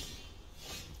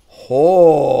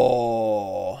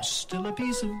 Oh. Still a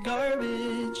piece of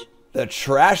garbage. The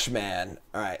Trash Man.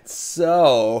 Alright,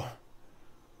 so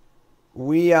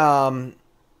we're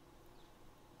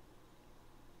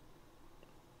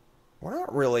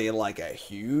not really in like a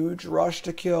huge rush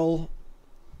to kill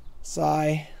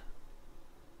Psy.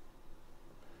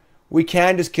 We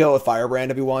can just kill it with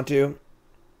Firebrand if we want to.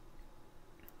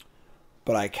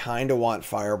 But I kind of want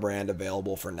Firebrand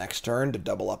available for next turn to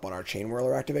double up on our Chain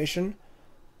Whirler activation.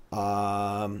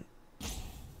 Huh.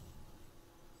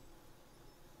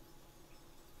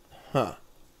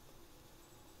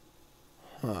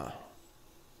 I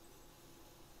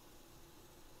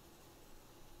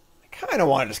kind of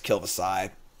want to just kill Psy,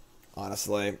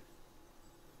 honestly.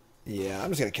 Yeah, I'm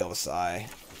just going to kill Psy.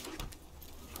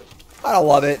 I don't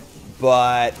love it,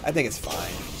 but I think it's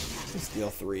fine. Let's deal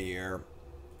 3 here.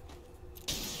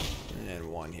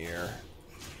 And 1 here.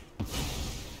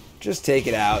 Just take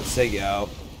it out. Say go.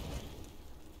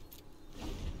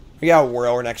 We got a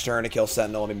Whirler next turn to kill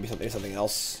Sentinel. Maybe something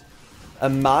else. A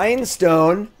Mind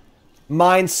Stone.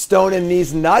 Mind Stone in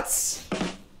these nuts.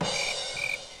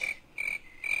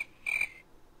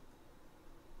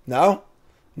 No?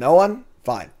 No one?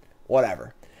 Fine.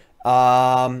 Whatever.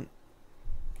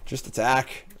 Just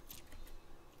attack.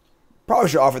 Probably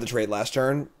should offer the trade last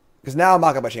turn. Because now I'm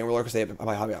not going to buy Chain Whirler because they have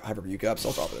my Hyper Rebuke up, so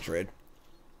I'll offer the trade.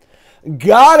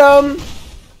 Got him!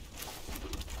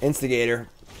 Instigator.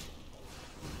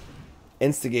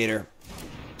 Instigator.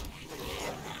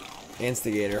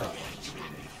 Instigator.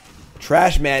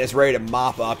 Trash Man is ready to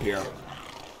mop up here.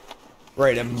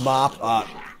 Ready to mop up.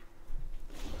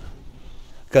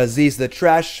 Because he's the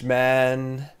Trash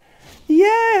Man.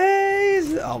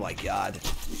 Yay! Oh my god.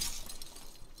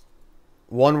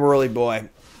 1 whirly boy.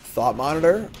 Thought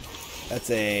Monitor. That's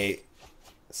a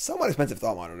somewhat expensive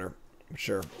Thought Monitor. I'm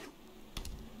sure.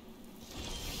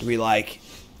 Do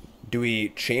we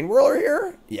Chain Whirler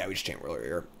here? Yeah, we just Chain Whirler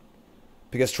here.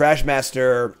 Because Trash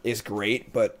Master is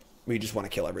great, but we just want to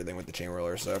kill everything with the Chain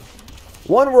Whirler, so.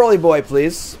 1 whirly boy,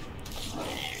 please.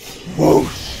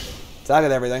 Whoosh!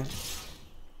 Target everything.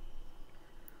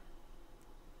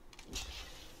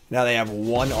 Now they have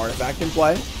 1 artifact in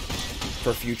play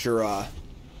for future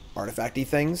artifacty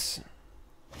things.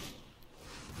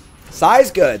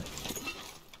 Size good.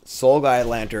 Soul Guide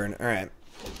Lantern. Alright.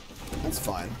 That's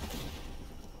fine.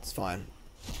 It's fine.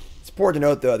 It's important to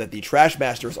note, though, that the Trash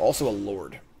Master is also a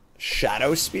Lord.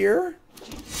 Shadow Spear?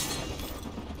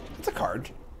 It's a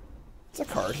card. It's a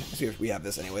card. Let's see if we have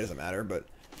this anyway. Doesn't matter, but...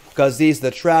 Because he's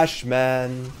the Trash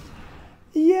Man.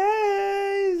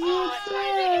 Yay! The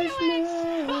Trash Man.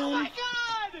 Oh my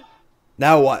god!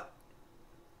 Now what?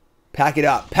 Pack it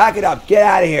up. Pack it up. Get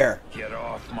out of here. Get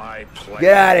off my plate.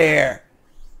 Get out of here.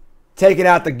 Taking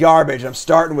out the garbage. I'm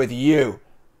starting with you.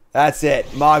 That's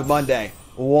it. Mogg Monday.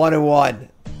 1-1.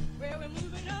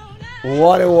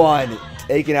 1-1.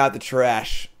 Taking out the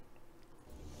trash.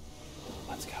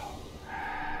 Let's go.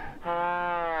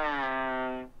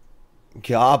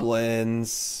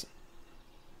 Goblins.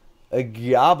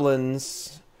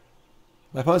 Goblins.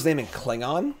 My opponent's name in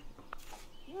Klingon?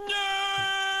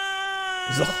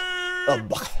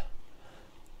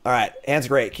 Alright, hand's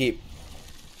great. Keep.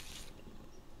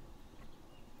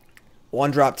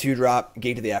 1 drop, 2 drop,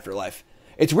 Gate to the Afterlife.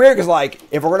 It's weird because, like,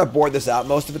 if we're going to board this out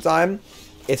most of the time,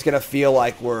 it's going to feel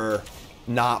like we're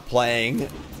not playing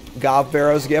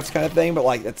Gob-Pharaoh's Gifts kind of thing, but,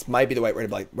 like, that might be the right way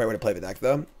to play the deck,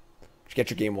 though. Just get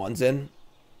your game 1s in.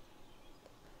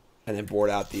 and then board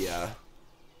out the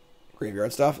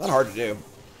graveyard stuff. Not hard to do.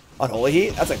 Unholy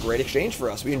Heat, that's a great exchange for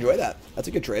us. We enjoy that. That's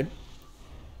a good trade.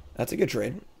 That's a good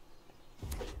trade.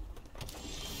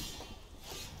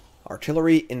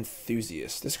 Artillery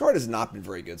Enthusiast. This card has not been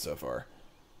very good so far.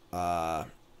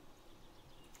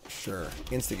 Sure.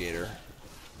 Instigator.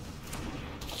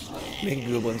 Make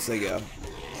goblins, they go.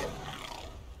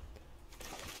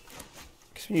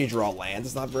 Because when you draw lands,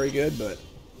 it's not very good, but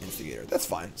Instigator. That's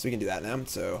fine. So we can do that now.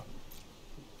 So,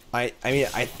 I mean,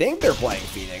 I think they're playing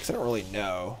Phoenix. I don't really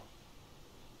know.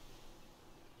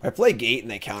 If I play Gate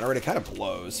and they counter it, it kind of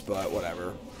blows, but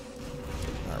whatever.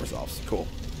 Alright, resolves. Cool.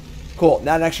 Cool.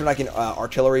 Now next turn I can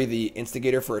Artillery the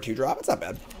Instigator for a 2-drop. It's not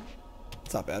bad.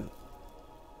 It's not bad.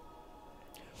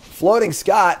 Floating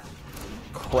Scott.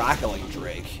 Crackling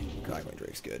Drake. Crackling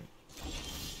Drake's good.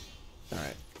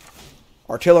 Alright.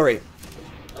 Artillery.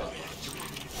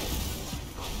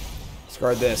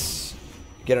 Discard this.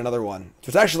 Get another one. So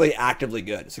it's actually actively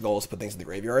good. It's the goal is to put things in the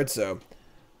graveyard, so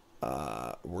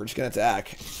we're just going to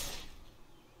attack.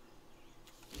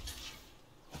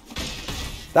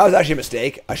 That was actually a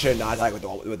mistake. I should have not attacked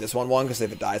with this one because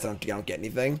if it dies, I don't get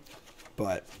anything.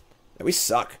 But yeah, we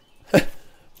suck.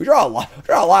 We draw a lot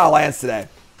of lands today.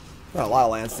 Draw a lot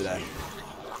of lands today.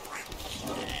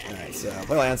 Alright, so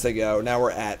play lands they go. Now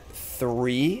we're at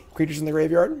 3 creatures in the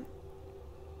graveyard.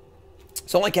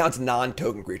 So only counts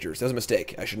non-token creatures. That was a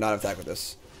mistake. I should not have attacked with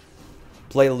this.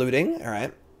 Play looting.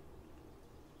 Alright.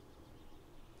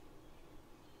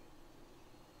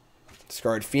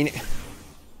 Discard Phoenix.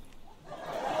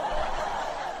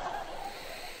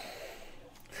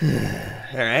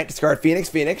 Alright, discard Phoenix.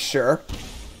 Phoenix, sure.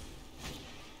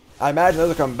 I imagine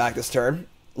those are coming back this turn.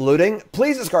 Looting.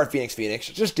 Please discard Phoenix. Phoenix.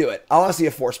 Just do it. I want to see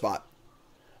a 4-spot.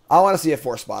 I want to see a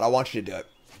 4-spot. I want you to do it.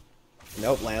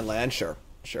 Nope. Land. Sure.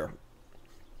 Sure.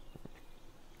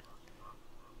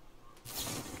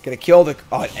 Gonna kill the...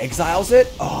 Oh, it exiles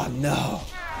it? Oh, no.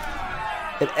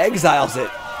 It exiles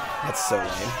it. That's so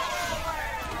lame.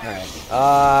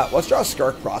 Alright. Let's draw a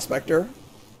Skirk Prospector. Can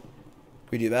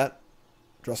we do that?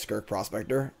 Draw Skirk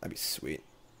Prospector. That'd be sweet.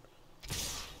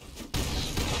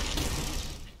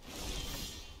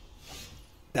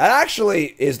 That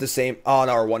actually is the same. Oh,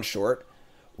 no, we're 1 short.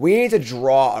 We need to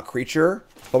draw a creature,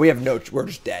 but we have no... We're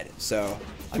just dead. So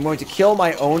I'm going to kill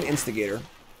my own Instigator,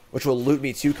 which will loot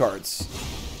me 2 cards.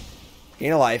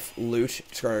 Gain a life. Loot.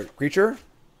 Discard a creature.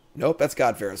 Nope, that's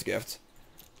Gob-Pharaoh's Gift.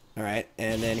 Alright,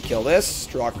 and then kill this.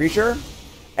 Draw a creature.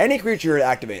 Any creature to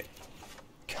activate.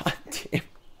 God damn.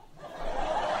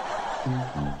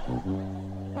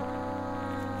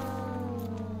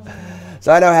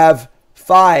 So I now have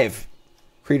 5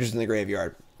 creatures in the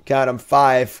graveyard. Count them,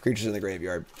 5 creatures in the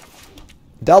graveyard.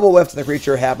 Double whiff to the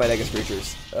creature, half my negative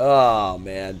creatures. Oh,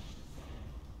 man.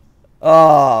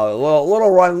 Oh,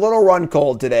 little run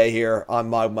cold today here on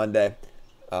Mogg Monday.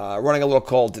 Running a little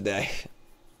cold today.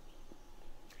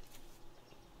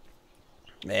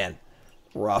 Man,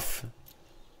 rough.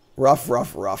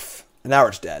 Rough. And now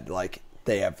it's dead. Like,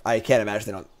 they have... I can't imagine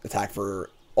they don't attack for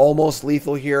almost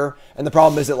lethal here. And the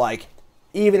problem is that, like,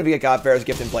 even if we get Gob-Pharaoh's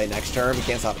Gift in play next turn, we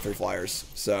can't stop the 3 flyers.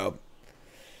 So,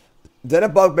 then a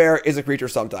Bugbear is a creature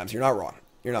sometimes. You're not wrong.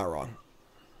 You're not wrong.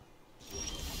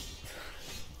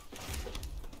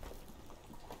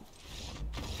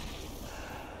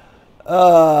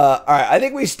 Alright, I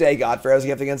think we stay Gob-Pharaoh's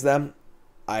Gift against them.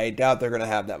 I doubt they're going to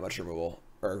have that much removal.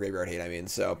 Or graveyard hate, I mean.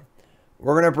 So,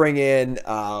 we're going to bring in...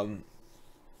 I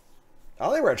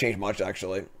don't think we're going to change much,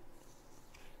 actually.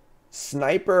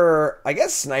 Sniper... I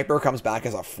guess Sniper comes back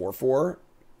as a 4/4.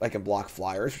 Like, can block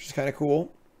flyers, which is kind of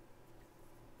cool.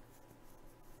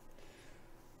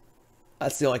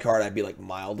 That's the only card I'd be, like,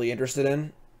 mildly interested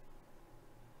in.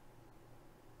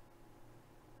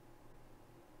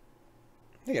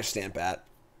 I think I stand pat.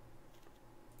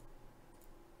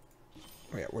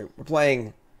 Okay, we're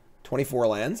playing 24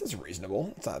 lands. That's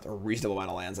reasonable. It's not a reasonable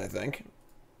amount of lands, I think.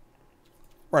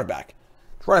 Run it back.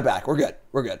 Run it back. We're good.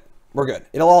 We're good. We're good.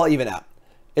 It'll all even out.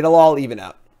 It'll all even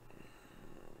out.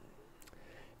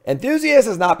 Enthusiast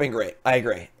has not been great. I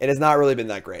agree. It has not really been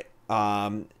that great.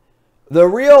 The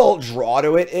real draw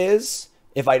to it is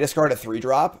if I discard a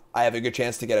 3-drop, I have a good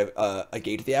chance to get a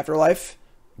Gate to the Afterlife.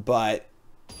 But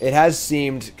it has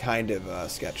seemed kind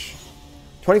of sketch.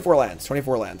 24 lands.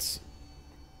 24 lands.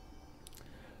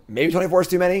 Maybe 24 is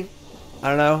too many. I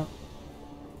don't know.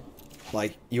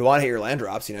 Like, you want to hit your land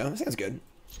drops, you know? That sounds good.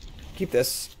 Keep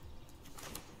this.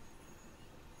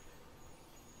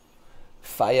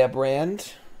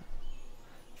 Firebrand.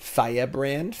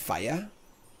 Firebrand. Fire.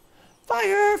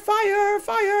 Fire.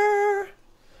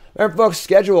 Merfolk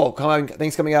schedule.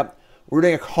 Things coming up. We're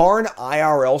doing a Karn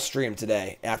IRL stream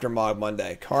today after Mogg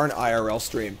Monday. Karn IRL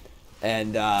stream.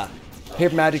 And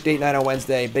Paper Magic Date Night on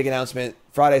Wednesday. Big announcement.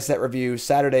 Friday set review.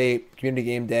 Saturday community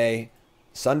game day.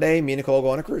 Sunday, me and Nicole go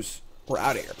on a cruise. We're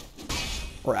out of here.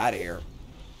 We're out of here.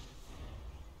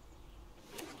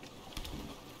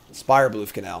 Spire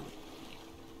Bloof Canal.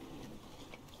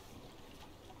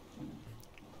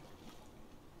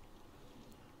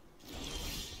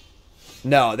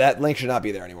 No, that link should not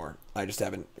be there anymore. I just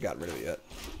haven't gotten rid of it yet.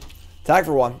 Tag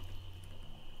for 1.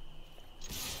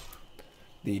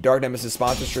 The Dark Nemesis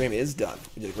sponsor stream is done.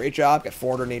 We did a great job. Got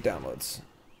 408 downloads.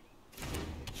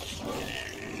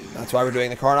 That's why we're doing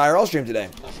the Karn IRL stream today.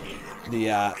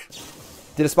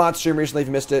 Did a sponsor stream recently if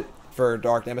you missed it for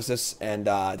Dark Nemesis, and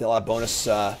did a lot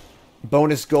of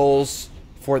bonus goals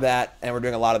for that, and we're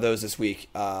doing a lot of those this week.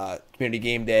 Community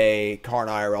game day, Karn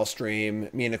IRL stream,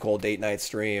 me and Nicole date night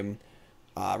stream.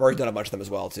 I've already done a bunch of them as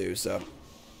well too. So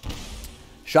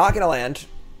shock and a land,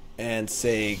 and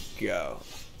say go.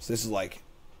 So this is like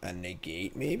a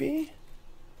negate maybe.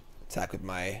 Attack with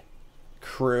my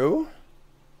crew.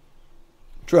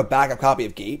 Drew a backup copy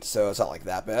of Gate, so it's not like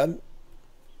that bad.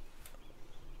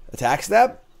 Attack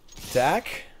step.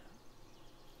 Attack.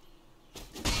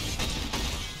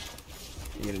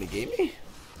 You gonna negate me?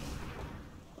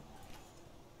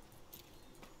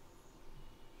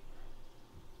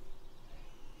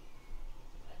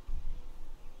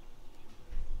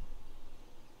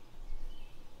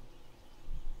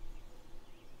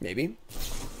 Maybe.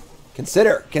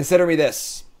 Consider me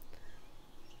this.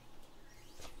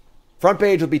 Front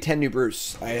page will be 10 new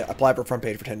brews. I applied for front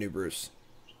page for 10 new brews.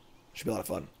 Should be a lot of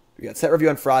fun. We got set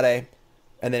review on Friday,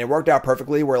 and then it worked out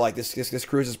perfectly where like this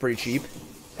cruise is pretty cheap,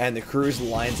 and the cruise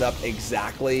lines up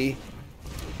exactly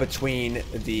between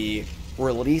the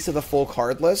release of the full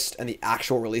card list and the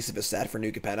actual release of a set for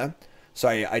New Capenna. So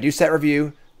I do set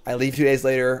review, I leave 2 days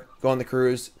later, go on the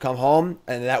cruise, come home,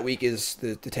 and that week is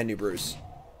the 10 new brews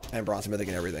and Bronze Mythic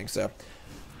and everything. So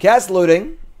cast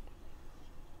looting.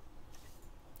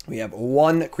 We have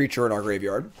 1 creature in our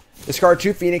graveyard. Discard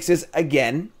 2 Phoenixes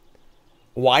again.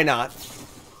 Why not?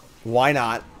 Why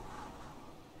not?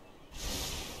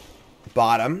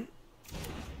 Bottom.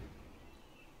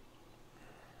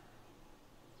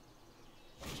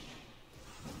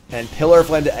 And Pillar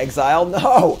Flame to exile?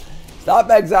 No! Stop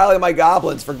exiling my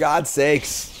goblins, for God's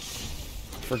sakes.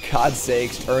 For God's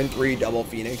sakes. Turn 3 double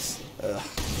Phoenix. Ugh.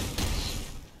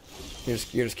 You're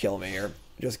just killing me here.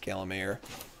 You're just killing me here.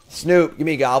 Snoop, give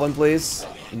me a goblin, please.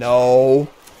 No.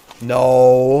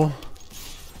 No.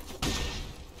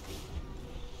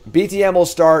 BTM will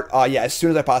start, yeah, as soon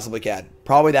as I possibly can.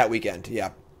 Probably that weekend, yeah.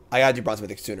 I gotta do Bronze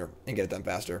Mythic sooner and get it done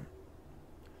faster.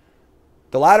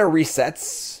 The ladder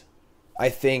resets, I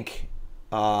think,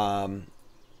 I'm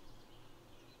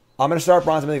gonna start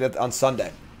Bronze Mythic on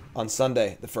Sunday. On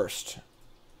Sunday, the 1st.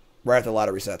 Right after the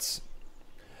ladder resets.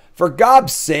 For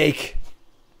Gob's sake.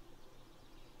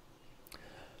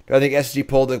 Do I think SG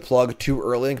pulled the plug too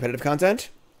early in competitive content?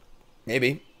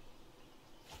 Maybe.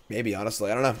 Maybe,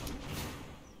 honestly. I don't know.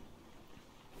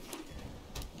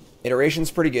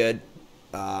 Iteration's pretty good.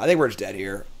 I think we're just dead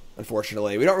here,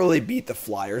 unfortunately. We don't really beat the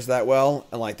Flyers that well.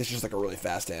 And, like, this is just, like, a really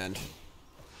fast hand.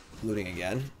 Looting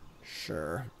again.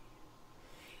 Sure.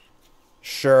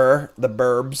 Sure. The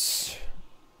burbs.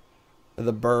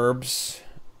 The burbs.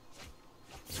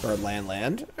 Discard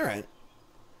land. Alright.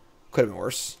 Could have been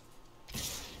worse.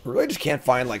 We really just can't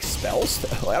find, like, spells.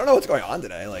 I don't know what's going on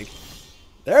today. Like,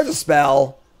 there's a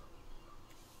spell.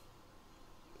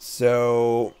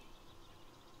 So,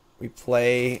 we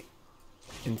play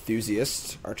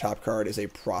Enthusiast. Our top card is a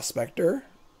Prospector.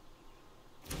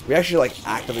 We actually, like,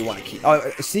 actively want to keep...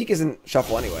 Oh, Seek isn't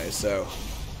shuffle anyway, so...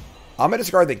 I'm going to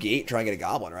discard the Gate, try and get a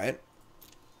Goblin, right?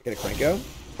 Get a Krenko.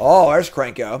 Oh, there's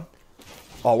Krenko.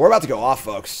 Oh, we're about to go off,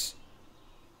 folks.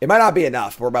 It might not be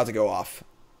enough, but we're about to go off.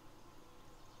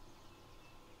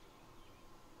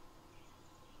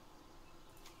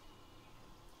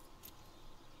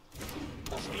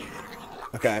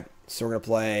 Okay, so we're going to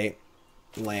play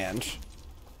land.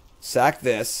 Sack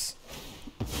this.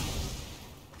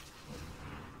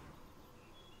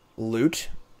 Loot.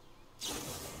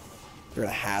 We're going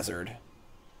to hazard.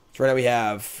 So right now we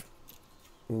have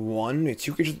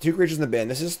two creatures in the bin.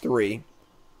 This is 3.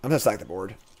 I'm going to sack the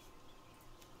board.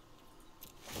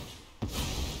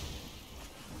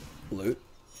 Loot.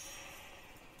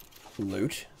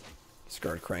 Loot.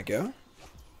 Discard Krenko.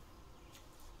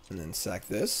 And then sack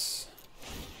this.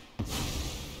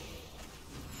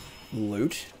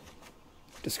 Loot.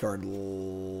 Discard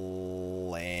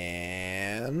land.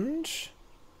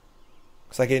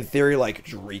 Looks like in theory, like,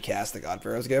 recast the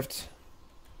Gob-Pharaoh's Gift.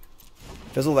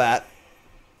 Fizzle that.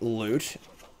 loot.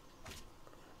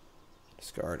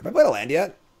 Discard. Have I played a land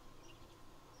yet?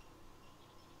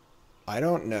 I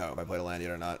don't know if I played a land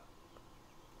yet or not.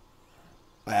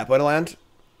 I have played a land.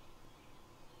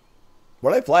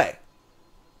 What did I play?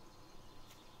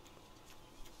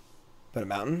 Put a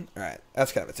mountain? Alright.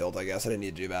 That's kind of a tilt, I guess. I didn't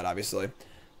need to do that, obviously.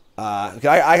 I could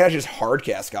actually just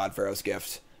hardcast Gob-Pharaoh's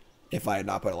Gift if I had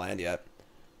not put a land yet.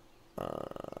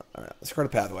 Alright, let's go to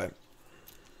Pathway.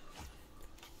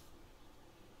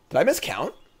 Did I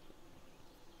miscount?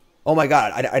 Oh my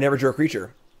god, I never drew a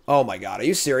creature. Oh my god, are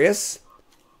you serious?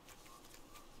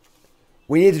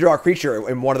 We need to draw a creature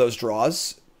in one of those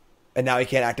draws, and now he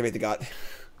can't activate the god.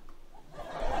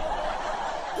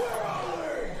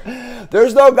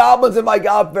 There's no goblins in my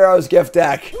Gob-Pharaoh's Gift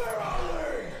deck.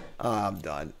 Oh, I'm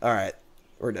done. Alright,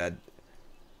 we're dead.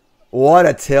 What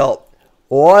a tilt.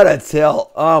 What a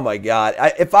tilt. Oh my god.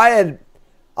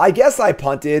 I guess I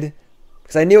punted,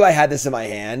 because I knew I had this in my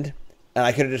hand, and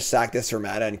I could have just sacked this for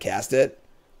mana and cast it,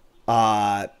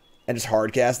 and just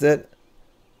hard cast it.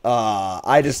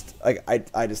 I just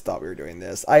thought we were doing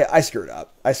this. I screwed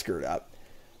up. I screwed up.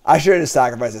 I should have just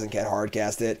sacrificed this and can't hard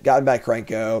cast it. Gotten back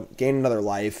Krenko, gained another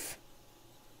life.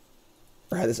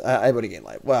 Or had this. I would have gained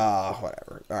life. Well,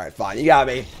 whatever. All right, fine. You got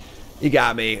me. You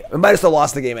got me. We might have still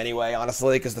lost the game anyway,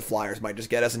 honestly, because the Flyers might just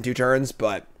get us in 2 turns.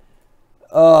 But,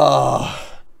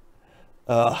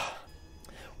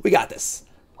 we got this.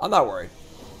 I'm not worried.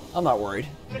 I'm not worried.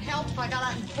 Would it help if I got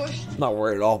out and pushed? I'm not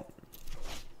worried at all.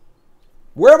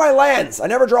 Where are my lands? I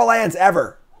never draw lands,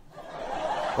 ever.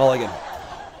 Mulligan.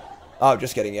 Oh,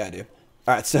 just kidding. Yeah, I do.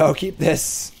 Alright, so keep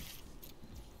this.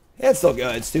 Yeah, it's still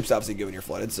good. Snoop's obviously good when you're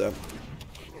flooded, so.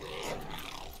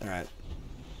 Alright.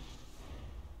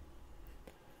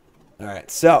 Alright,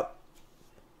 so.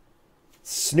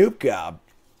 Snoop Gob.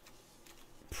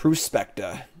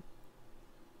 Prospecta.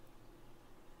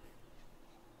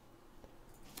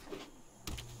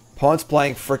 Pawn's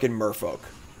playing frickin' Merfolk.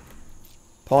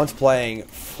 Pawn's playing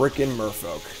frickin'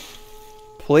 Merfolk.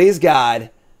 Please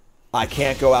God, I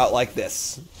can't go out like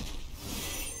this.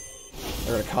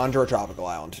 They're gonna conjure a tropical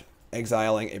island,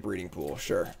 exiling a breeding pool.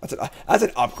 Sure, that's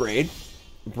an upgrade.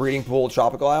 Breeding pool,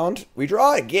 tropical island. We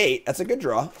draw a gate. That's a good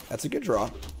draw. That's a good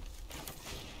draw.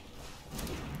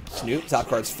 Snoop. Top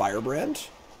card's Firebrand.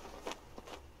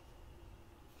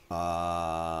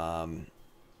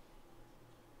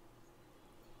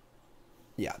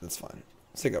 Yeah, that's fine.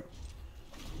 Let's take a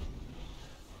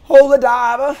Holy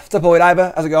Diver. What's up, Holy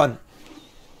Diver? How's it going?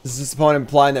 Is this opponent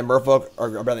implying that Merfolk are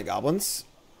better than goblins?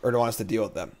 Or do you want us to deal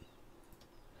with them?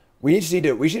 We need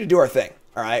to do our thing.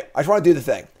 Alright? I just want to do the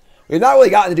thing. We've not really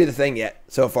gotten to do the thing yet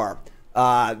so far.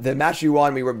 The match we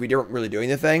won, we weren't really doing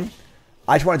the thing.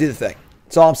 I just want to do the thing.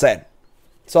 That's all I'm saying.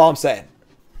 That's all I'm saying.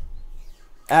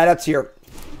 Add up here.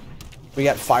 We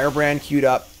got Firebrand queued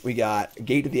up. We got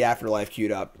Gate to the Afterlife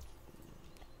queued up.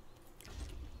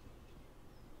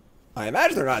 I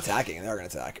imagine they're not attacking, and they're going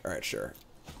to attack. Alright, sure.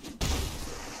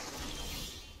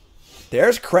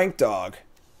 There's Crank Dog.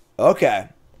 Okay.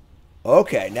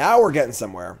 Okay, now we're getting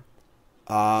somewhere.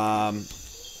 Huh.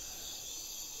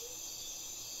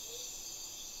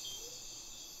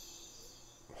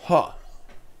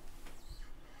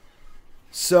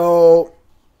 So,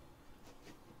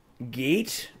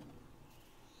 Gate.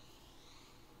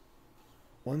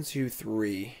 1, 2,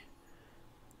 3.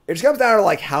 It just comes down to,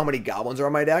 like, how many goblins are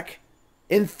on my deck.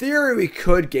 In theory, we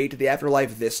could Gate to the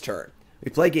Afterlife this turn.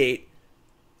 We play Gate.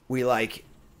 We, like,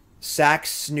 sack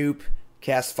Snoop,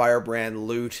 cast Firebrand,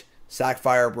 loot. Sack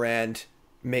Firebrand,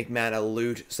 make mana,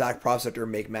 loot. Sack Prospector,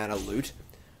 make mana, loot.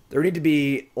 There need to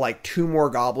be, like, 2 more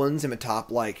goblins in the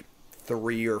top, like,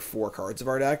 3 or 4 cards of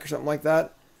our deck or something like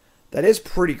that. That is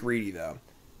pretty greedy, though.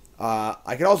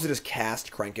 I could also just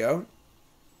cast Krenko.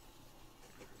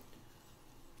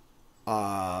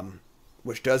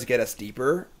 Which does get us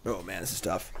deeper. Oh man, this is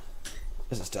tough.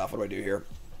 This is tough. What do I do here?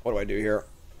 What do I do here?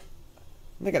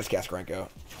 I think I just cast Krenko.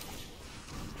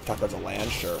 Top card's a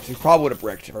land, sure. So we probably would have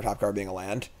bricked if our top card being a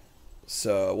land.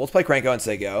 So we'll play Krenko and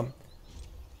say go.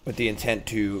 With the intent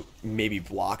to maybe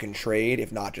block and trade,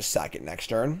 if not just sack it next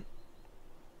turn.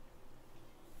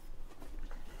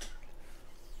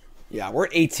 Yeah, we're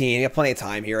at 18. We have plenty of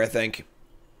time here, I think.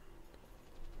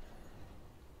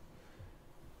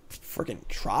 Freaking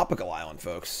tropical island,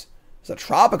 folks. There's a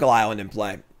tropical island in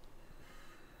play.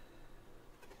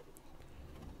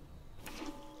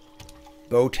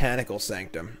 Botanical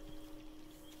Sanctum.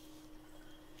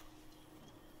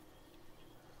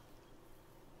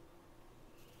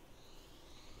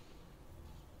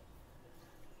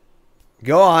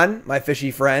 Go on, my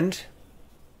fishy friend.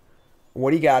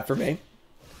 What do you got for me?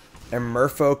 A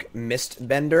Merfolk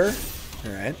Mistbender.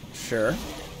 Alright, sure.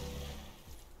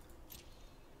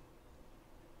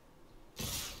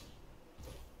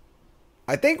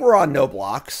 I think we're on no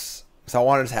blocks, so I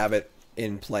wanted to have it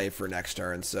in play for next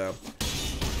turn, so.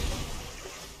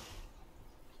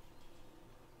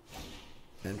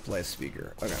 And play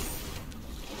speaker. Okay.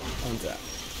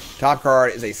 Untap. Top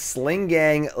card is a Sling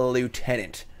Gang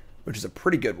Lieutenant, which is a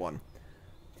pretty good one.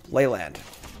 Play land.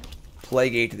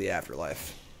 Play Gate to the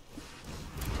Afterlife.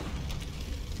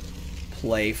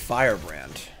 Play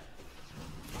Firebrand.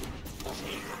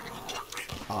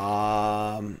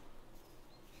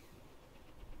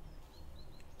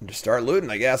 Just start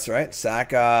looting, I guess, right? Sack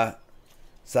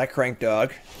Crank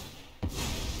Dog.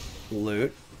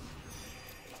 Loot.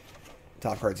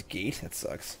 Top card's Gate. That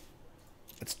sucks.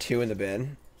 That's 2 in the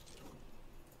bin.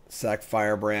 Sack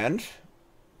Firebrand.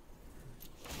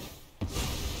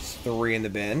 It's 3 in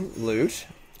the bin. Loot.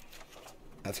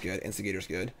 That's good. Instigator's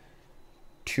good.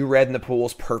 2 red in the pool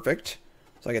is perfect.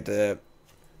 So I get to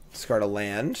discard a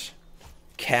land.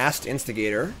 Cast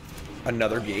Instigator.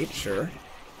 Another Gate, sure.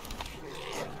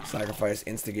 Sacrifice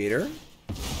Instigator.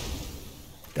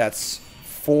 That's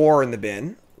 4 in the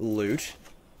bin. Loot.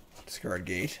 Discard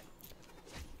Gate.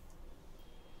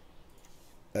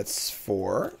 That's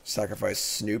 4. Sacrifice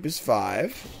Snoop is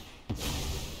 5.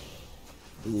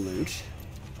 Loot.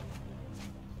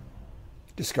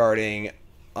 Discarding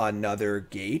another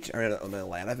Gate. Or another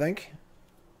land, I think.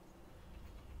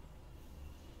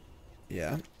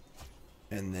 Yeah.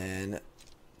 And then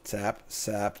tap,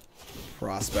 sap,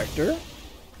 Prospector.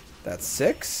 That's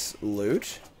 6.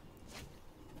 Loot.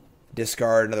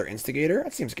 Discard another Instigator.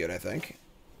 That seems good, I think.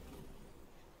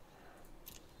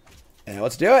 And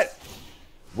let's do it.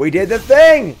 We did the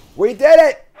thing! We did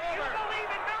it!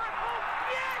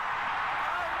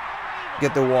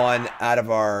 Get the one out of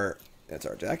our... That's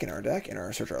our deck, in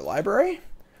our search our library.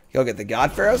 You'll get the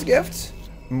Gob-Pharaoh's gift.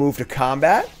 Move to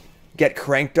combat. Get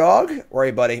Crank Dog. Where are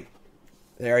you, buddy?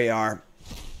 There you are.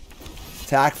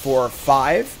 Attack for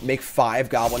 5. Make 5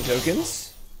 Goblin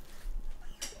tokens.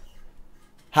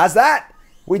 How's that?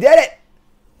 We did it!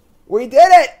 We did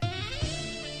it!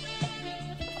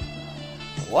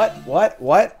 What?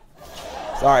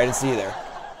 Sorry, I didn't see you there.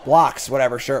 Blocks,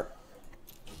 whatever, sure.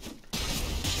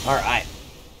 Alright.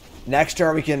 Next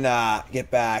turn we can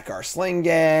get back our Sling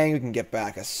Gang. We can get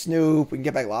back a Snoop. We can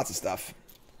get back lots of stuff.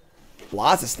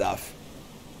 Lots of stuff.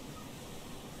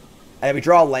 And if we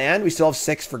draw land, we still have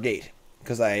 6 for Gate.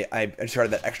 Because I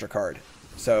discarded that extra card.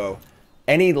 So,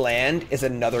 any land is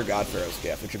another Gob-Pharaoh's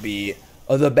gift, which would be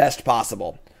the best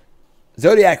possible.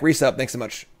 Zodiac resub, thanks so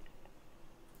much.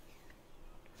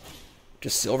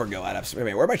 Just silver go at us. Wait a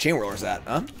minute, where are my chain rollers at,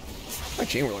 huh? Where are my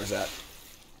chain rollers at?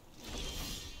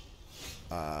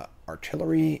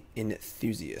 Artillery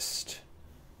Enthusiast.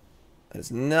 That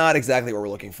is not exactly what we're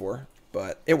looking for,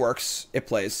 but it works. It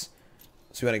plays.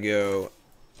 So we want to go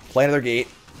play another Gate.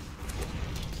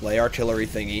 Play Artillery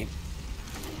thingy.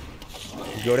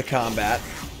 Go to combat.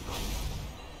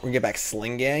 We're going to get back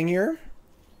Sling Gang here.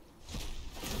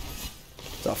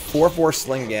 It's a 4/4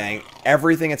 Sling Gang.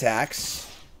 Everything attacks.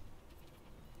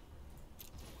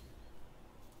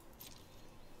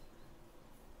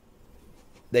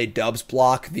 They dubs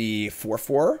block the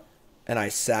 4/4, and I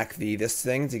sack this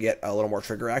thing to get a little more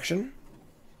trigger action.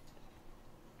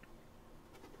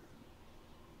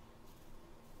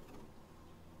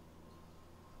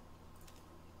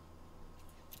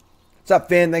 What's up,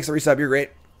 Finn? Thanks for the resub. You're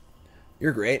great.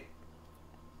 You're great.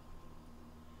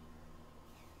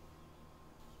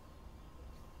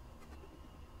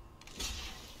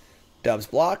 Dubs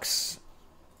blocks.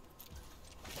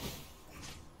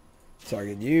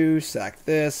 Target you, sack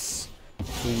this,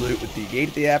 loot with the Gate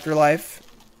at the Afterlife.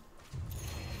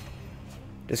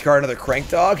 Discard another Crank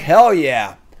Dog. Hell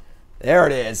yeah. There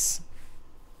it is.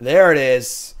 There it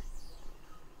is.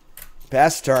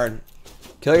 Pass turn.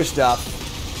 Kill your stuff.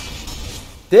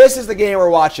 This is the game we're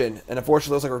watching. And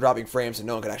unfortunately, it looks like we're dropping frames and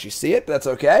no one can actually see it, but that's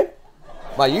okay.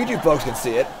 My YouTube folks can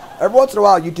see it. Every once in a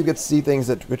while, YouTube gets to see things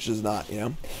that Twitch does not, you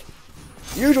know.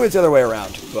 Usually it's the other way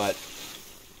around, but...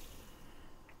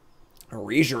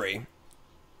 Regery.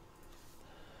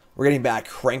 We're getting back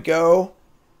Krenko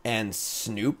and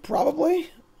Snoop,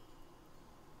 probably.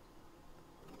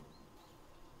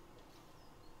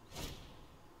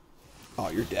 Oh,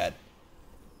 you're dead.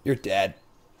 You're dead.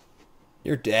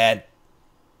 You're dead.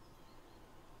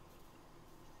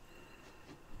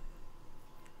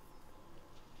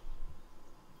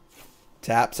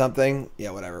 Tap something?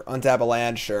 Yeah, whatever. Untap a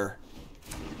land? Sure.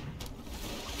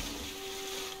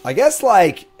 I guess,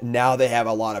 like, now they have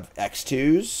a lot of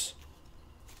X2s,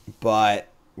 but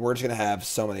we're just going to have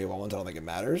so many 1/1s, I don't think it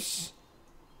matters.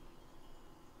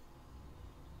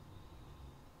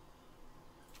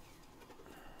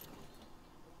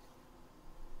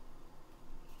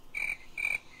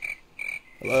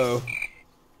 Hello.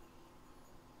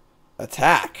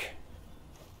 Attack.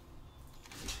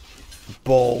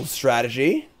 Bold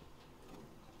strategy.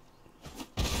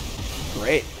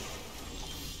 Great.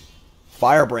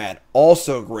 Firebrand,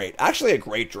 also great. Actually a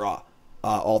great draw,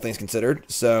 all things considered.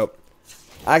 So,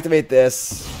 activate this.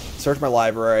 Search my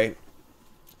library.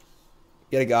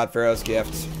 Get a Gob-Pharaoh's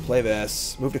gift. Play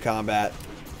this. Move to combat.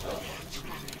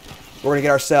 We're going to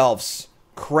get ourselves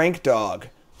Crank Dog.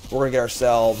 We're going to get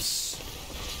ourselves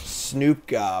Snoop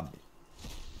Gob.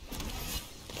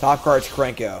 Top card's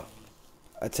Krenko.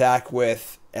 Attack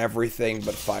with everything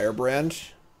but Firebrand.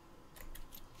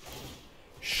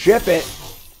 Ship it.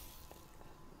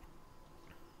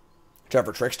 Try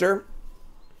for Trickster.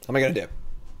 What am I going to do?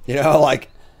 You know, like,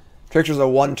 Trickster's a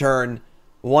one turn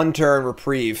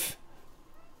reprieve.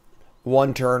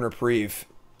 One turn reprieve.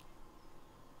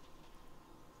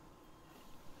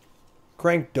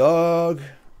 Crank Dog.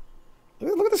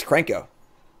 Look at this Krenko.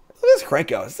 Look at this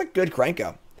Krenko. It's a good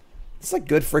Krenko. It's a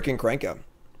good freaking Krenko.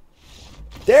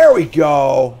 There we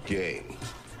go. Gay.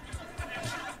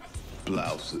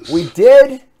 Blouses. We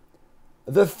did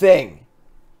the thing.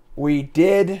 We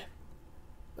did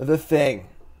the thing.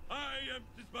 I am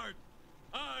too smart.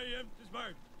 I am too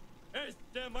smart.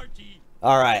 SMRT.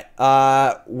 All right.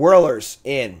 Whirlers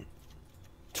in.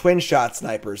 Twin shot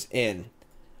snipers in.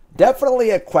 Definitely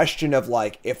a question of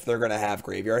like if they're gonna have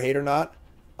graveyard hate or not.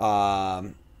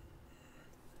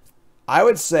 I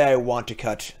would say I want to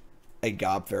cut a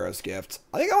Gob-Pharaoh's gift.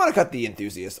 I think I want to cut the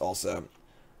Enthusiast also.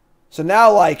 So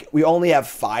now like we only have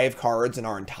 5 cards in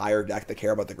our entire deck that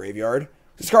care about the graveyard.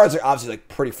 These cards are obviously like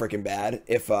pretty freaking bad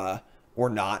if we're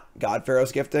not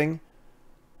Gob-Pharaoh's gifting.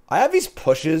 I have these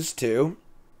pushes too.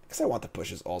 Because I want the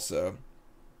pushes also.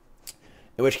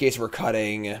 In which case we're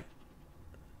cutting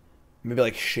maybe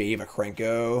like shave a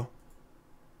Krenko.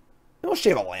 We'll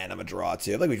shave a land. I'm a draw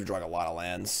too. I think we're drawing a lot of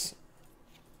lands.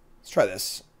 Let's try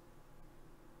this.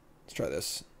 Let's try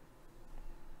this.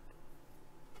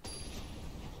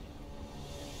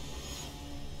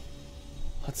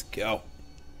 Let's go.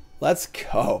 Let's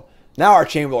go. Now our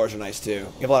chain rollers are nice too.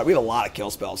 We have a lot of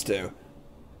kill spells too.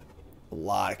 A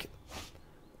lot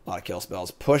of kill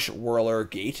spells. Push, Whirler,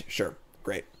 Gate. Sure.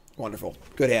 Great. Wonderful.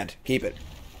 Good hand. Keep it.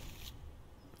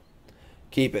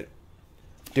 Keep it.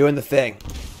 Doing the thing.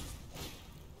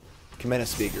 Command a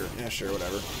speaker. Yeah, sure,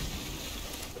 whatever.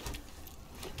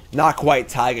 Not quite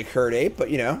Taiga Curd Ape, but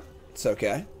you know, it's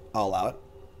okay. I'll allow it.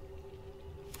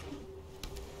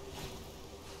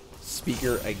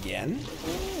 Speaker again?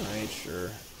 Alright,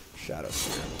 sure. Shadow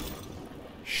Spear.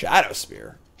 Shadow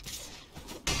Spear?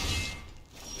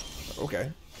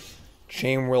 Okay.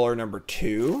 Chain Whirler number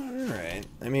 2. Alright.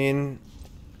 I mean,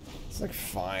 it's like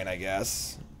fine, I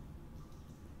guess.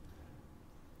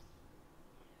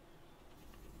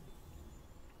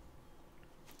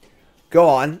 Go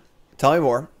on. Tell me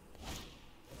more.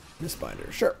 This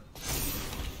binder. Sure.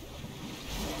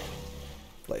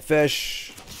 Play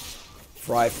fish.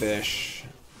 Fry fish.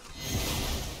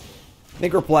 I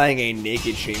think we're playing a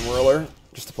naked Chain Whirler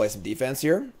just to play some defense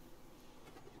here.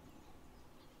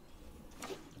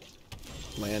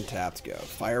 Land tapped, go.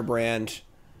 Firebrand.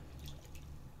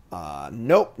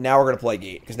 Nope. Now we're going to play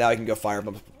Gate. Because now I can go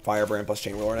Firebrand plus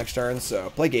Chain Whirler next turn.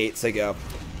 So play Gate, say go.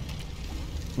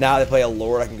 Now they play a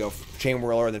Lord, I can go Chain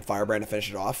Whirler and then Firebrand to finish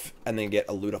it off. And then get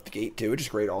a loot off the Gate too, which is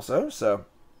great also. So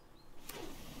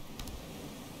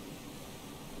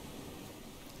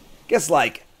guess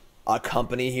like a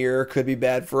company here could be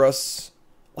bad for us.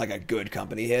 Like a good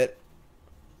company hit.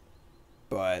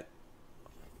 But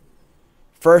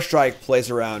First Strike plays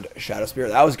around Shadow Spear.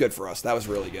 That was good for us. That was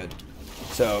really good.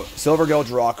 So Silver Gill,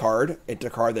 draw a card. It's a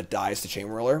card that dies to Chain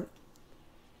Whirler.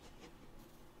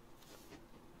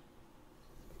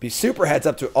 Be super heads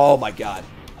up to... Oh my god.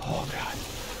 Oh god.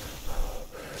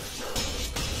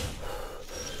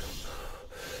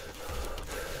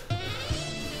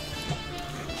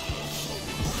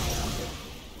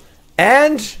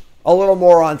 And a little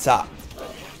more on top.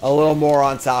 A little more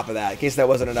on top of that. In case that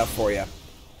wasn't enough for you.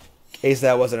 In case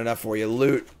that wasn't enough for you.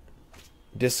 Loot.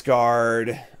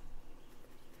 Discard.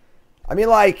 I mean,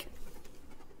 like...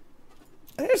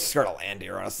 I think I just discard a land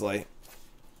here, honestly.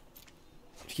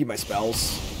 To keep my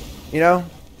spells. You know?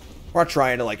 We're not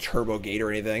trying to, like, turbo gate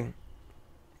or anything.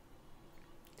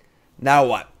 Now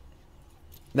what?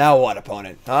 Now what,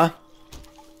 opponent? Huh?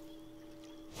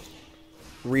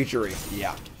 Reachery.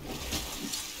 Yeah.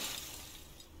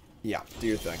 Yeah, do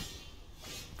your thing.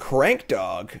 Crank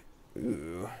Dog.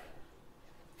 Ooh.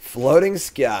 Floating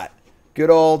Scott. Good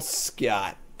old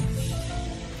Scott.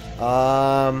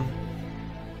 I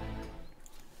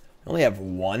only have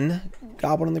one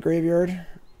goblin in the graveyard.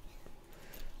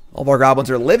 All of our goblins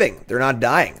are living. They're not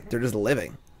dying. They're just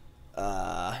living.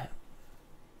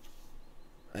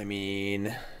 I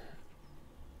mean,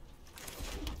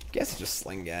 guess it's just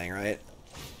Sling Gang, right?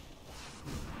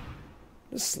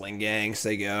 Just Sling Gang,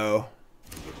 say go.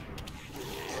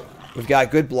 We've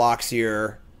got good blocks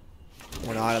here.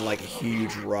 We're not in like a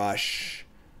huge rush.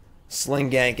 Sling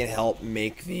Gang can help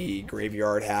make the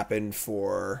graveyard happen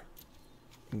for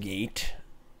Gate.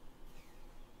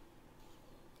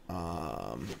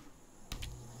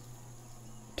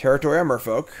 Territory on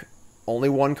Merfolk. Only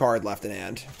one card left in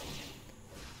hand.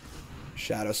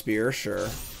 Shadow Spear, sure.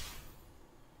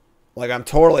 Like, I'm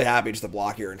totally happy just to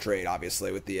block here and trade,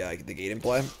 obviously, with the Gate in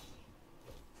play.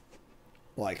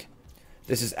 Like,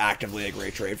 this is actively a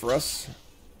great trade for us.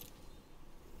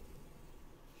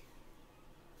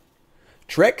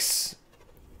 Tricks?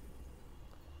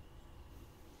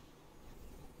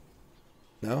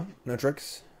 No? No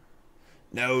tricks?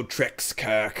 No tricks,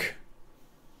 Kirk.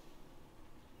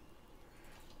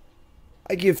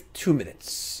 I give 2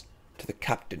 minutes to the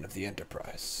captain of the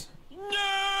Enterprise. Nerd!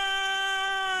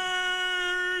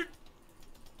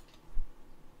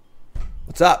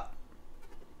 What's up?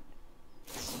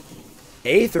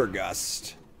 Aether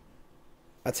Gust.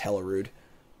 That's hella rude.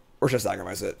 Or should I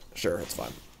sacrifice it? Sure, it's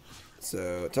fine.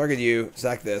 So, target you,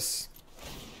 sack this.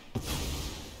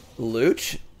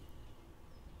 Loot.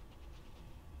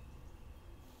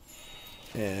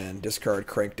 And discard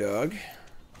Crank Dog.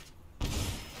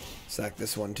 Sack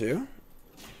this one too.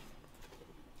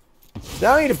 So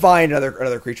now we need to find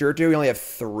another creature or two. We only have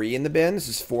 3 in the bin. This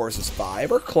is 4, this is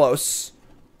 5. We're close.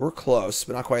 We're close,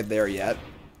 but not quite there yet.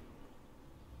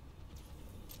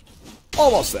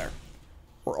 Almost there.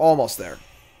 We're almost there.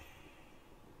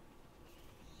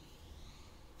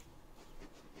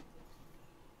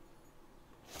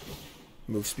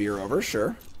 Move Spear over,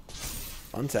 sure.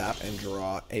 Untap and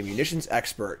draw a Munitions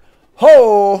Expert.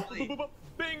 Ho!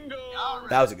 Bingo!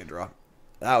 That was a good draw.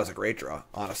 That was a great draw,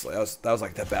 honestly. That was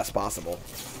like the best possible,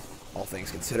 all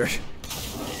things considered.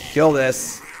 Kill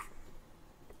this.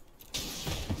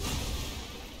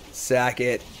 Sack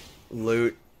it.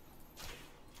 Loot.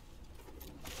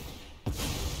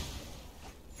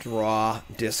 Draw.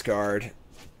 Discard.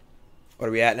 What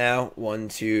are we at now? 1,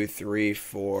 2, 3,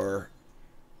 4.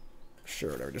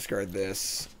 Sure, whatever. Discard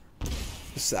this.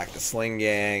 Just sack the Sling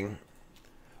Gang.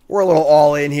 We're a little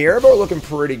all in here, but we're looking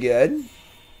pretty good.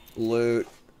 Loot.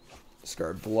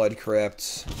 Discard Blood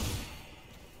Crypt.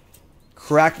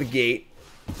 Crack the Gate.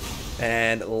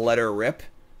 And let her rip.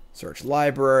 Search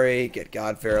Library. Get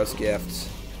Gob-Pharaoh's Gift.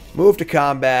 Move to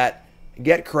combat.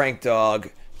 Get Crank Dog.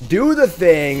 Do the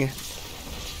thing.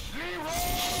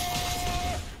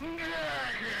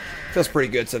 Feels pretty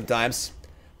good sometimes.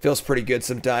 Feels pretty good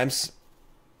sometimes.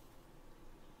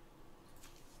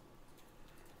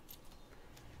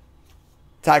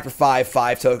 Attack for 5,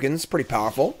 5 tokens. Pretty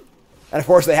powerful. And of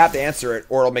course they have to answer it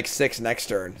or it'll make 6 next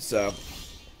turn. So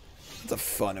it's a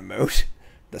fun emote.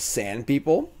 The Sand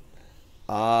People.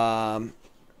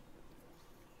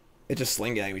 It's just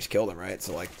Sling Gang. We just killed him, right?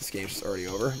 So like this game's just already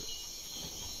over.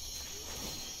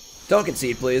 Don't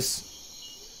concede,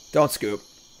 please. Don't scoop.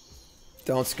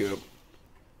 Don't scoop.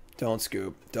 Don't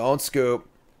scoop. Don't scoop.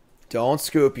 Don't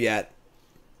scoop yet.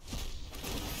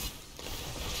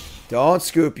 Don't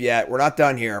scoop yet. We're not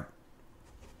done here.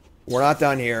 We're not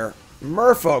done here.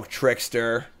 Merfolk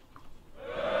Trickster.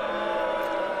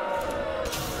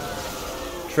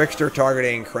 Trickster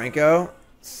targeting Krenko.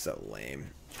 So lame.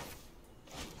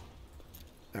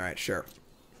 Alright, sure.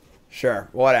 Sure.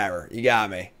 Whatever. You got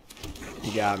me.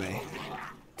 You got me.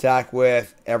 Attack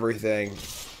with everything.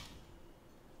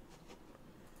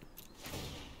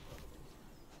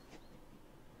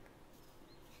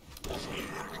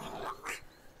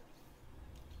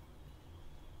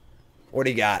 What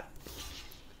do you got?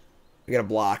 We got a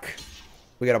block.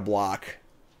 We got a block.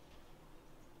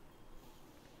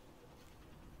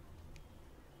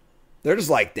 They're just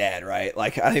like dead, right?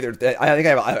 Like I think they're dead. I think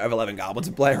I have 11 goblins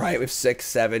in play, right? We have 6,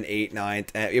 7, 8, 9,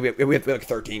 10. We have like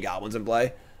 13 goblins in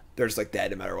play. They're just like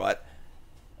dead no matter what.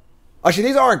 Actually,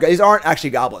 these aren't actually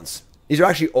goblins. These are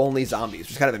actually only zombies,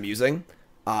 which is kind of amusing.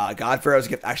 Gob-Pharaoh's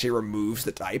Gift actually removes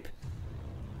the type,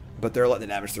 but they're letting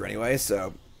the damage through anyway.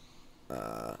 So,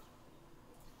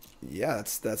 yeah,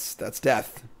 that's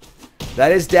death.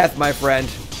 That is death, my friend.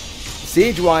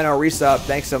 Siege Wino resub.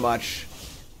 Thanks so much.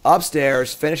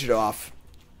 Upstairs, finish it off.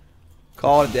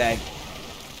 Call it a day.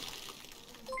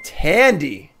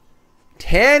 Tandy.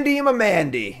 Tandy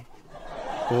Mamandy.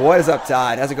 What is up,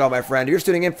 Todd? How's it going, my friend? You're just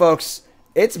tuning in, folks.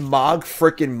 It's Mogg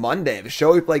frickin' Monday. The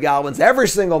show we play goblins every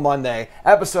single Monday.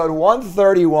 Episode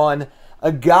 131.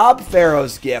 A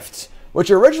Gob-Pharaoh's Gift. which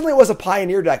originally was a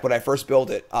Pioneer deck when I first built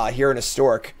it here in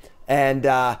Historic. And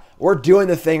we're doing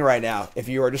the thing right now. If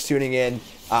you are just tuning in,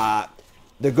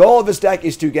 the goal of this deck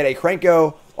is to get a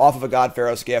Krenko off of a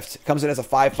Gob-Pharaoh's Gift. It comes in as a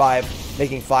 5/5,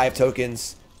 making 5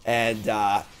 tokens.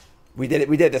 And we did it.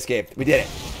 We did this game. We did it.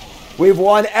 We've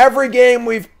won every game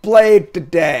we've played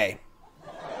today.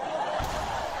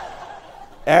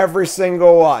 Every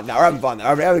single one. Now, we're having fun, though.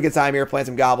 We're having a good time here playing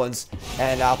some goblins.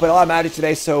 And played a lot of Magic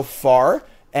today so far.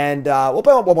 And we'll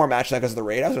play one more match now because of the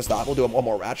raid. I was going to stop. We'll do one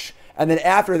more match. And then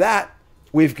after that,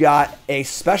 we've got a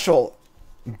special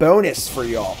bonus for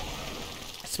y'all.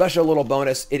 Special little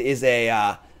bonus. It is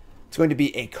a, it's going to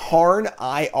be a Karn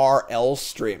IRL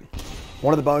stream.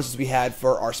 One of the bonuses we had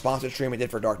for our sponsored stream we did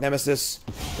for Dark Nemesis,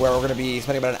 where we're going to be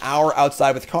spending about an hour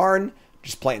outside with Karn,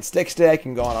 just playing stick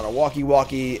and going on a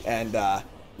walkie-walkie, and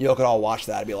you can all watch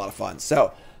that. It'd be a lot of fun.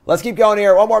 So let's keep going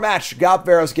here. One more match.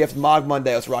 Gob-Pharaoh's Gift, Mogg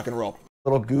Monday. Let's rock and roll. A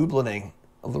little gooblining.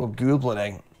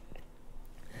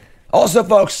 Also,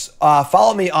 folks,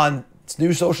 follow me on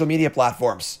new social media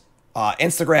platforms,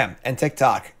 Instagram and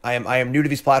TikTok. I am new to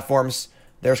these platforms.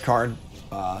 There's Karn.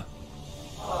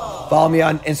 Follow me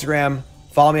on Instagram.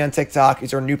 Follow me on TikTok.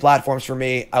 These are new platforms for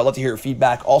me. I'd love to hear your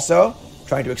feedback. Also,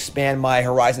 trying to expand my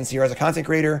horizons here as a content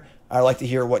creator. I'd like to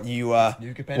hear what you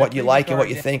like and what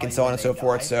you think and so on and so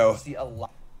forth. So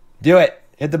do it.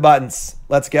 Hit the buttons.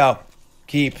 Let's go.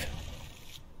 Keep.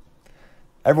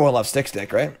 Everyone loves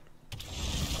stick, right?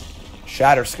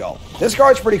 Shatter Skull. This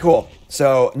card's pretty cool.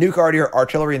 So new card here,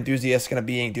 Artillery Enthusiast, going to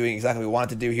be doing exactly what we wanted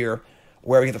to do here,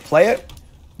 where we get to play it.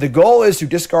 The goal is to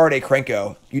discard a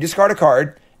Krenko. You discard a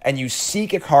card, and you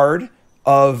seek a card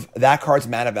of that card's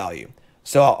mana value.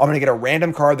 So I'm going to get a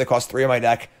random card that costs 3 on my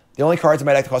deck. The only cards in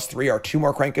my deck that cost 3 are 2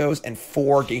 more Krenkos and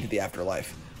 4 Gate to the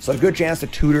Afterlife. So a good chance to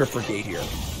tutor for Gate here.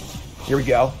 Here we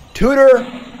go. Tutor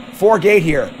for Gate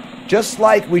here. Just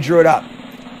like we drew it up.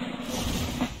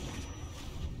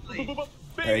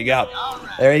 There you go.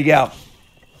 There you go.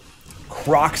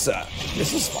 Croxa.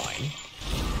 This is fine.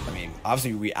 I mean,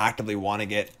 obviously we actively want to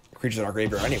get creatures in our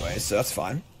graveyard anyway, so that's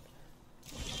fine.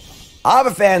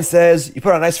 Ava fan says, you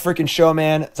put on a nice freaking show,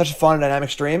 man. Such a fun and dynamic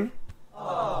stream.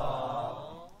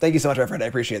 Aww. Thank you so much, my friend. I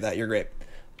appreciate that. You're great.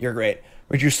 You're great.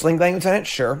 Would you Sling Bang Lieutenant?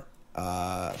 Sure.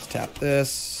 Let's tap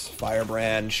this.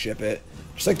 Firebrand. Ship it.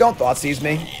 Just like, don't Thoughtseize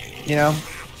me, you know?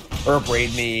 Or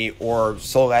Braid me, or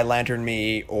Soul Guide Lantern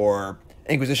me, or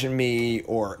Inquisition me,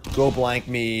 or Go Blank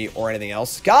me, or anything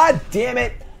else. God damn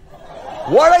it!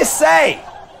 What'd I say?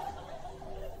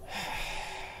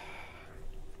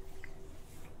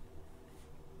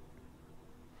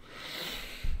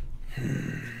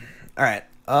 All right.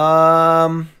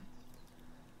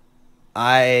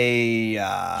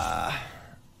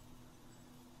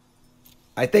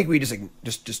 I think we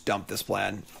just dump this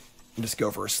plan and just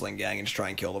go for a Sling Gang and just try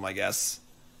and kill them, I guess.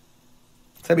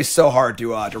 It's gonna be so hard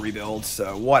to rebuild,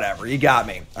 so whatever. You got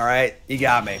me. All right, you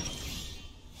got me.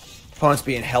 Opponent's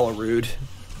being hella rude.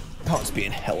 Opponent's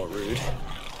being hella rude.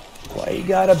 Why you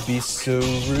gotta be so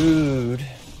rude?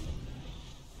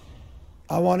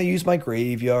 I want to use my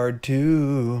graveyard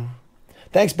too.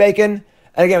 Thanks, Bacon.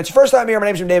 And again, it's your first time here. My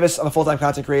name's Jim Davis. I'm a full-time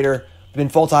content creator. I've been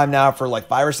full-time now for like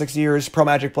 5 or 6 years. Pro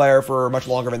Magic player for much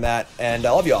longer than that. And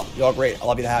I love y'all. Y'all great. I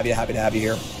love you to have you. Happy to have you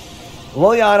here.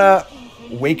 Liliana,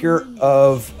 Waker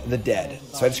of the Dead.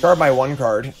 So I discard my 1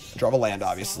 card. Draw a land,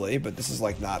 obviously. But this is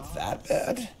like not that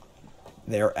bad.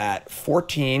 They're at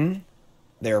 14.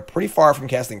 They're pretty far from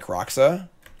casting Croxa.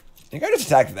 I think I just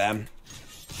attacked them.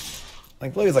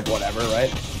 Like, Lily's like, whatever,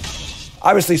 right?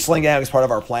 Obviously, Sling Gang is part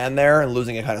of our plan there, and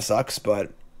losing it kind of sucks,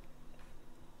 but...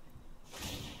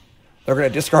 They're going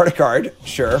to discard a card,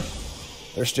 sure.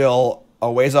 They're still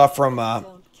a ways off from,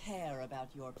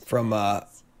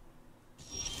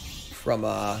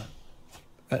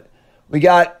 we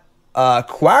got,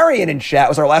 Quarian in chat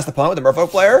was our last opponent with the Merfolk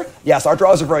player. Yes, our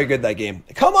draws are very good that game.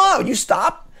 Come on, would you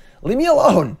stop? Leave me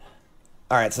alone.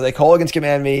 Alright, so they call against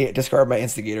command me, discard my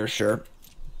Instigator, sure.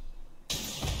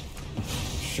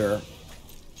 Sure.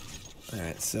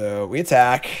 Alright, so we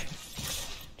attack.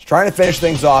 Just trying to finish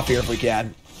things off here if we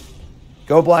can.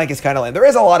 Go Blank is kind of lame. There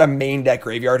is a lot of main deck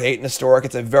graveyard hate in Historic.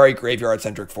 It's a very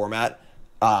graveyard-centric format.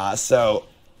 So...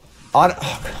 on...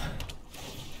 Oh, God.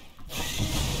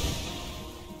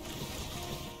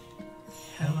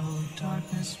 Hello,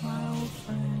 darkness, my old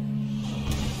friend.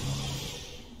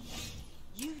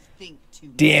 You think too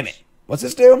much. Damn it. What's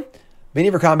this do?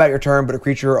 Minion for combat your turn, but a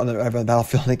creature on the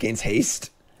battlefield that gains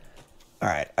haste.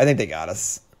 Alright, I think they got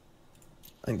us.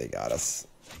 I think they got us.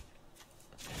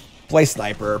 Play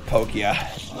Sniper, poke ya.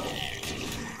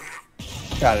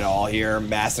 Got it all here.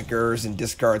 Massacres and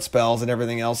discard spells and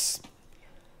everything else.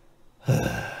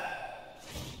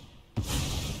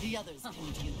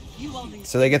 nothing to you. You only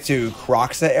So they get to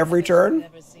Croxa every turn?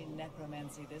 never seen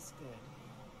necromancy this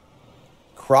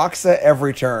good. Croxa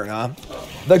every turn, huh?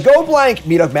 The Go Blank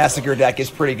Meat-Up Massacre deck is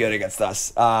pretty good against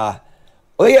us. Well,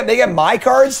 they get my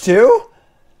cards too?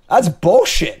 That's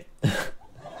bullshit. That's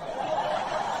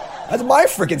my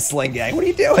freaking Sling Gang. What are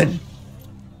you doing?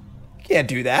 Can't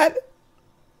do that.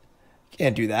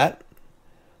 Can't do that.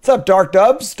 What's up, Dark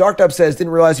Dubs? Dark Dubs says,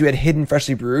 didn't realize you had hidden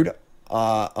Freshly Brewed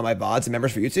on my VODs and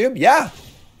members for YouTube. Yeah,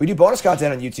 we do bonus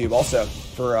content on YouTube also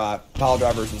for pile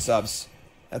drivers and subs.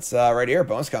 That's right here,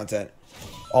 bonus content.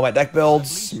 All my deck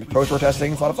builds, pro tour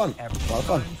testing. It's a lot of fun. A lot of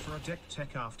fun.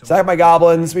 Sack my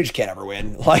goblins. We just can't ever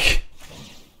win. Like,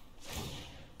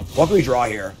 what can we draw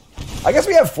here? I guess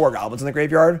we have 4 goblins in the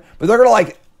graveyard, but they're gonna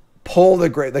like pull the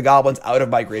goblins out of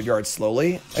my graveyard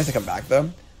slowly. I have to come back though.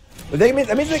 But that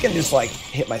means they can just like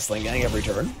hit my Sling Gang every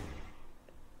turn.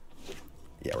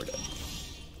 Yeah, we're dead.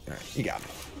 All right, you got me.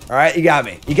 All right, you got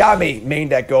me. You got me. Main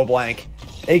deck Go Blank.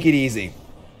 Take it easy.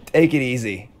 Take it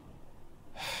easy.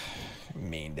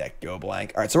 Main deck Go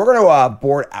Blank. All right, so we're gonna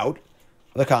board out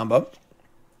the combo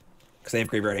because they have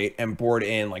graveyard hate and board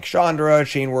in like Chandra,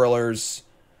 Chain Whirlers,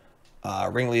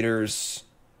 Ringleaders,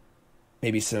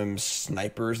 maybe some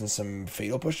snipers and some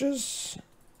fatal pushes.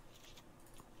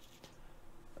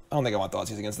 I don't think I want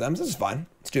Thoughtseize against them. This is fine.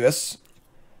 Let's do this.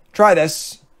 Try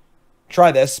this.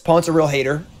 Try this. Opponent's a real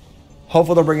hater.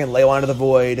 Hopefully they'll bring in Leyline to the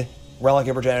Void, Relic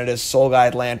of Progenitus, Soul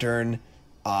Guide Lantern,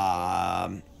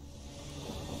 I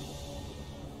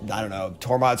don't know,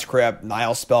 Tormod's Crypt,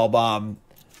 Nile Spellbomb.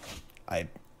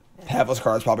 Half those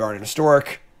cards probably aren't in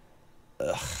Historic.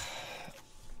 Ugh.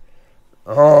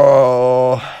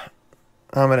 Oh,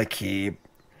 I'm gonna keep.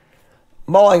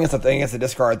 Mulling is the thing. It's the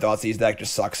discard Thoughtseize deck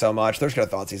just sucks so much. They're just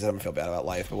gonna Thoughtseize it. I'm gonna feel bad about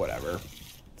life, but whatever.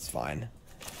 It's fine.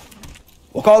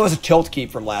 We'll call this a tilt keep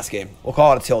from last game. We'll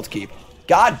call it a tilt keep.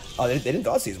 God! Oh, they didn't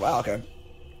Thoughtseize. Wow, okay.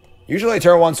 Usually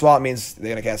turn 1 swap means they're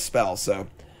gonna cast spells, so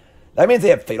that means they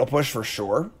have Fatal Push for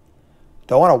sure.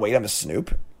 Do I want to wait on the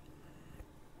Snoop?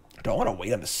 Do I want to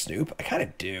wait on the Snoop? I kind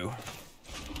of do.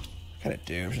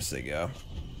 Just say go.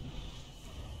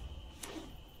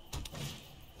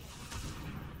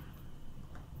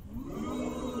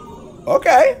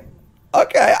 Okay.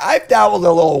 Okay, I've dabbled in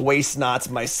a little Waste Knots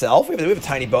myself. We have a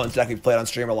Tiny Bones deck we've played on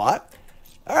stream a lot.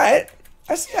 Alright.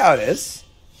 I see how it is.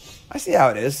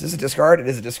 This is a discard. It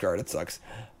is a discard. It sucks.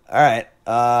 Alright.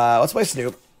 Let's play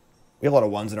Snoop. We have a lot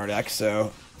of 1s in our deck,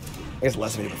 so I guess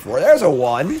less than we did before. There's a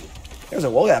 1. There's a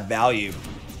look at that value.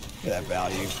 Look at that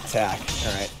value. Attack.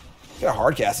 Alright. Gotta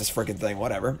hardcast this freaking thing.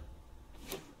 Whatever.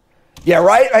 Yeah,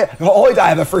 right? Holy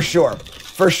Dive, for sure.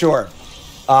 For sure.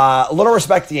 Little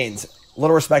Respect gains.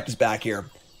 Little Respect is back here.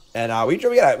 And we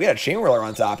got a Chain Whirler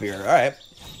on top here. Alright.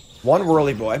 1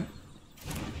 Whirly Boy.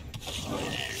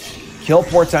 Kill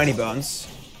poor Tiny Bones.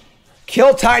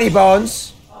 Kill Tiny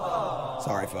Bones!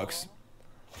 Sorry, folks.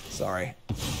 Sorry.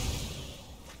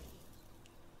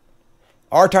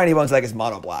 Our Tiny Bones deck is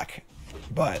mono black.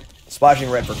 But splashing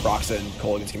red for Croxa and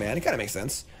Kolaghan's Command, it kind of makes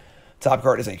sense. Top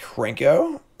card is a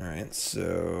Krenko. Alright,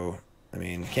 so I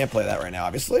mean, can't play that right now,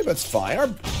 obviously, but it's fine.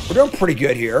 We're doing pretty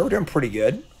good here. We're doing pretty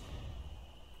good.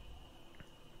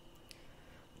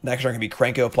 Next turn can be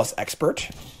Krenko plus Expert.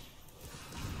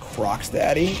 Crocs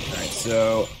Daddy. Alright,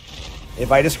 so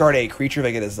if I discard a creature,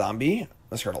 they get a zombie.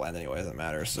 This card will land anyway, doesn't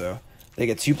matter. So they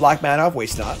get 2 black mana off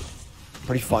Waste Not.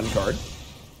 Pretty fun card.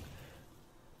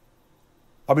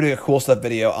 I'll be doing a cool stuff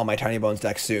video on my Tiny Bones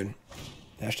deck soon.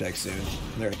 Hashtag soon.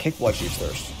 They're gonna kick Bloodchief's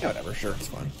Thirst. Yeah, whatever, sure, it's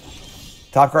fun.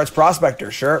 Top card's Prospector,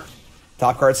 sure.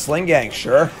 Top card's Sling Gang,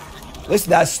 sure. Listen,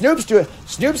 that Snoop's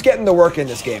getting the work in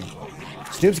this game.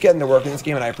 Snoop's getting the work in this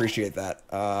game, and I appreciate that.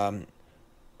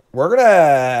 We're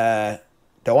gonna...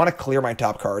 Do I want to clear my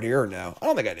top card here or no? I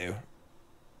don't think I do.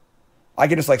 I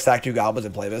could just like stack 2 goblins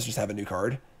and play this, just have a new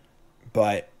card.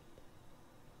 But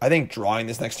I think drawing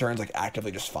this next turn is like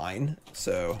actively just fine.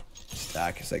 So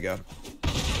stack as I go.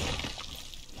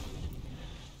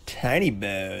 Tiny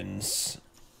Bones.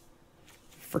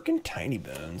 Freaking Tiny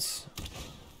Bones.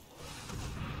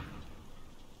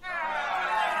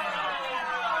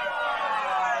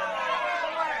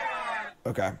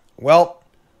 Okay. Well,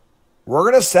 we're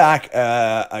going to sack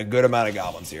a good amount of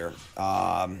goblins here.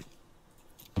 I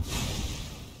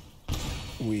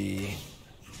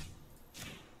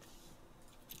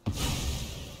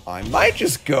might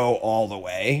just go all the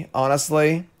way,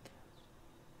 honestly.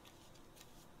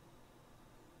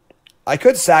 I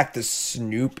could sack the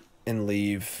Snoop and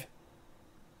leave.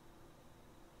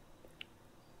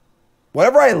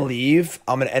 Whatever I leave,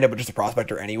 I'm going to end up with just a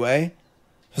Prospector anyway.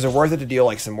 So is it worth it to deal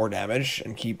like some more damage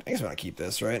and keep... I guess I'm going to keep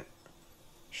this, right?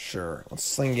 Sure. Let's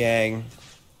Sling Gang.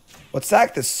 Let's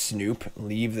sack the Snoop.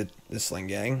 Leave the Sling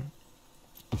Gang.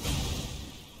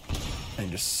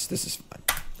 And just... This is fun.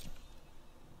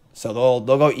 So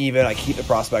they'll go even. I keep the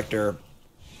Prospector.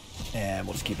 And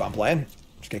we'll just keep on playing.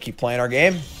 Just gonna keep playing our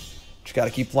game. Just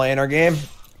gotta keep playing our game.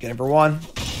 Get him for 1.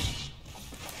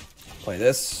 Play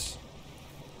this.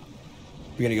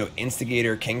 We're gonna go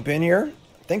Instigator Kingpin here.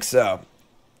 I think so.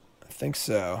 I think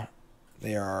so.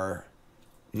 They are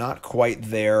not quite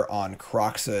there on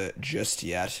Kroxa just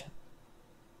yet.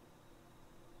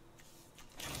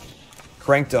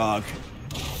 Crank Dog.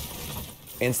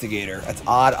 Instigator. That's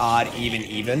odd, odd, even,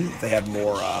 even. They have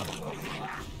more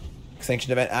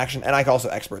Extinction Event action. And I can also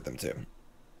expert them too.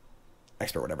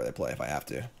 Expert whatever they play if I have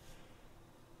to.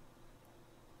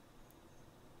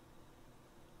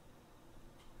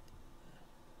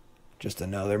 Just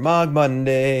another Mogg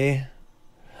Monday.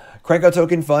 Krenko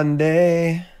token fun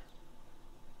day.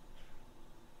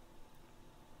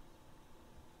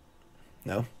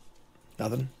 No?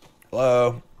 Nothing?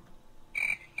 Hello?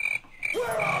 Where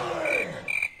are they?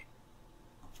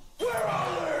 Where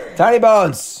are they? Tiny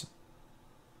Bones!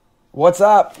 What's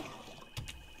up?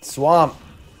 Swamp.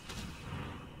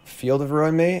 Field of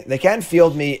Ruin me? They can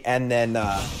field me and then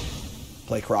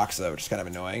play Kroxa, which is kind of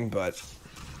annoying, but...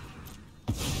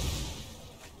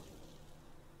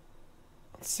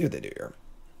 Let's see what they do here.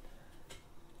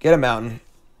 Get a mountain.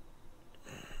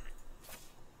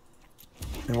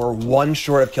 And we're 1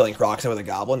 short of killing Kroxa with a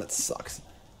goblin. That sucks.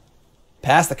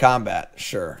 Pass the combat.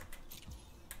 Sure.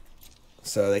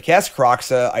 So they cast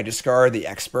Kroxa. I discard the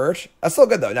expert. That's still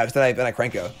good though. No, because then I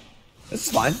Krenko. This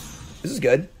is fine. This is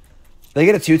good. They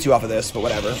get a 2/2 off of this, but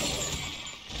whatever.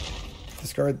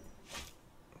 Discard.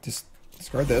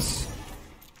 Discard this.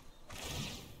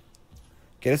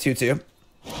 Get a 2/2.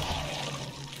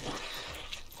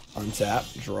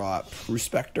 Untap. Draw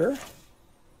Prospector.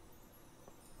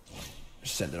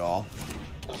 Just send it all.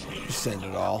 Just send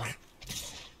it all.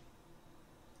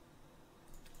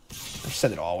 Just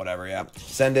send it all, whatever, yeah.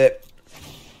 Send it.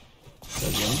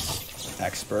 Tokens.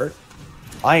 Expert.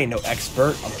 I ain't no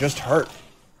expert. I'm just hurt.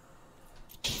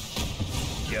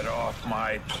 Get off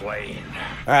my plane.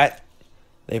 Alright.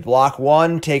 They block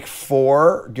 1, take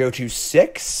 4, go to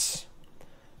 6.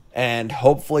 And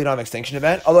hopefully don't have Extinction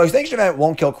Event. Although Extinction Event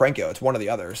won't kill Krenko. It's one or the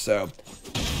other, so...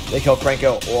 They kill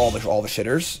Krenko or all the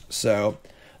shitters. So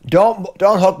don't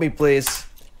hook me, please.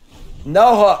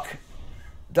 No hook.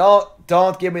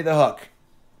 Don't give me the hook.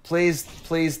 Please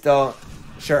don't.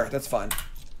 Sure, that's fine.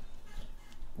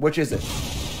 Which is it?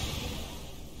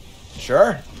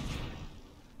 Sure.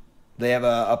 They have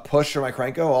a push for my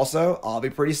Krenko also. I'll be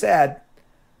pretty sad.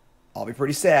 I'll be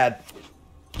pretty sad.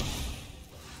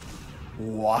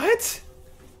 What?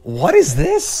 What is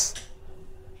this?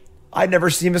 I've never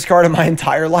seen this card in my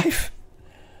entire life.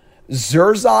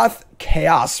 Zurzoth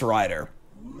Chaos Rider.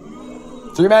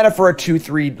 3 mana for a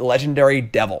 2/3 legendary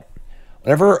devil.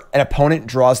 Whenever an opponent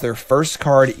draws their first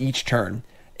card each turn,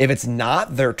 if it's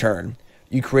not their turn,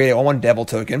 you create a 1/1 devil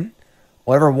token.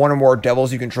 Whenever 1 or more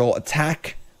devils you control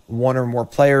attack 1 or more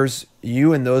players,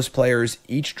 you and those players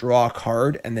each draw a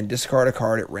card and then discard a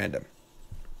card at random.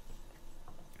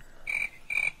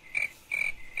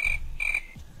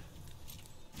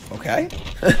 Okay.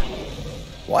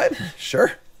 What?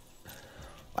 Sure.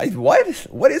 What?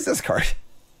 What is this card?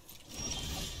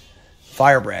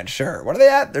 Firebrand, sure. What are they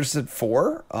at? There's a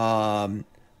 4.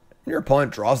 Your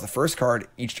opponent draws the first card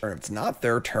each turn. If it's not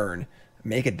their turn,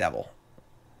 make a devil.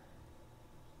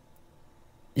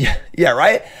 Yeah,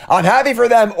 right? I'm happy for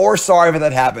them or sorry if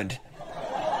that happened.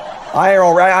 I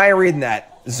ain't reading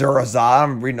that. Zurazah,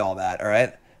 I'm reading all that,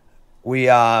 alright? We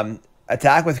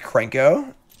attack with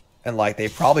Krenko. And, like, they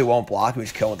probably won't block. We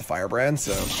just kill them with the Firebrand,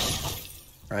 so...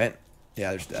 Right? Yeah,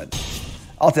 they're just dead.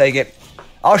 I'll take it.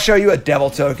 I'll show you a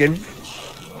devil token.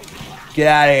 Get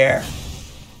out of here.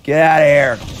 Get out of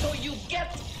here. So you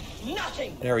get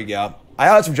nothing. There we go. I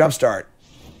had some Jumpstart.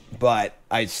 But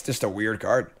it's just a weird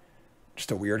card. Just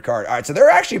a weird card. Alright, so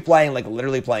they're actually playing, like,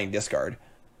 literally playing discard.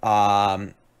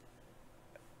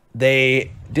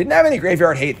 They didn't have any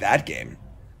graveyard hate that game.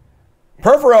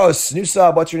 Perforos, new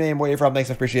sub. What's your name? Where are you from? Thanks,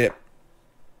 I appreciate it.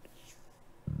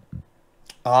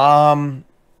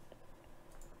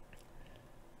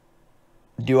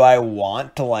 Do I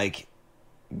want to like?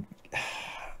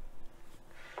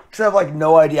 Because I have like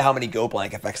no idea how many go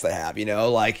blank effects they have. You know,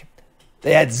 like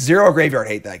they had 0 graveyard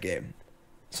hate that game.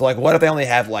 So like, what if they only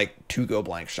have like 2 go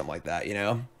blanks, something like that? You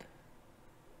know.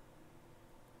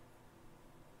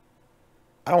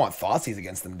 I don't want Thoughtseize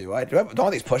against them, do I? Do I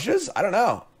want these pushes? I don't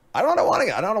know. I don't know what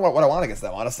I want against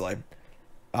them, honestly.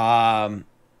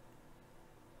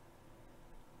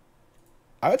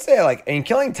 I would say, like, I mean,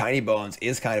 killing Tiny Bones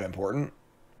is kind of important.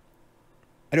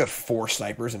 I do have 4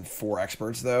 snipers and 4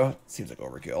 experts, though. Seems like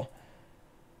overkill.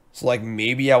 So, like,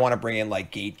 maybe I want to bring in,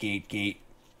 like, gate,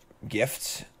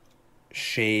 gift,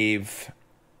 shave.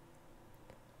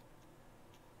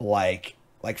 Like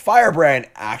Firebrand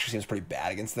actually seems pretty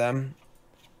bad against them.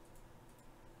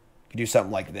 Could do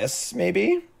something like this,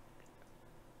 maybe.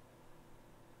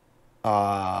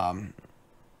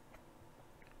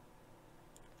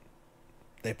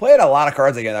 They played a lot of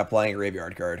cards again without playing a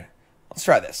graveyard card. Let's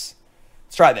try this.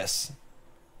 Let's try this.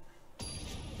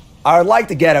 I would like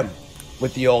to get him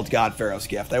with the old Gob-Pharaoh's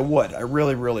gift. I would. I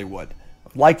really, really would.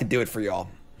 I'd like to do it for y'all.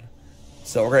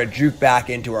 So we're going to juke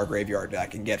back into our graveyard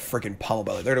deck and get freaking pummeled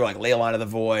by it. They're doing like Leyline of the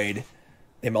Void.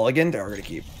 They mulliganed? We're going to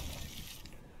keep.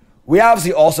 We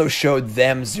obviously also showed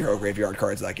them 0 graveyard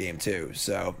cards that game too.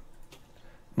 So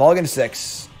mulligan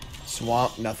 6.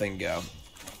 Swamp, nothing, go.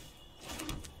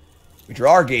 We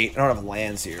draw our gate. I don't have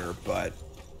lands here, but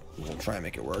we'll try and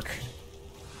make it work.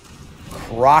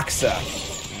 Kroxa.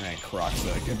 Alright,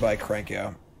 Kroxa. Goodbye,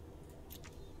 Krenko.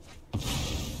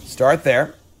 Start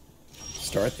there.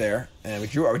 Start there. And we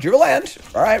drew a land.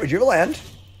 Alright, we drew a land.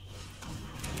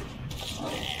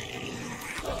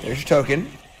 There's your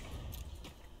token.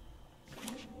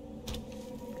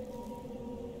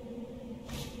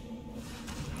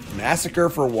 Massacre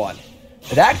for 1.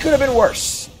 That could have been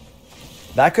worse.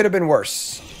 That could have been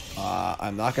worse.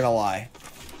 I'm not gonna lie.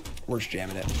 We're just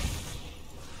jamming it.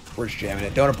 We're just jamming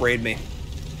it. Don't abrade me.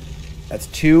 That's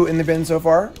 2 in the bin so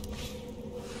far.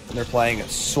 And they're playing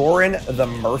Sorin the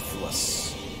Mirthless.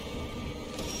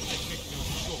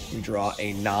 We draw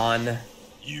a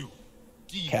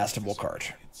non-castable card.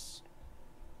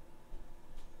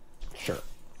 Sure.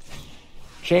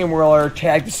 Chain Whirler,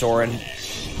 tag the Sorin.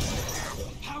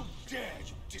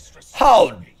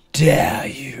 How dare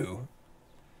you?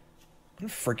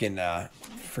 Freaking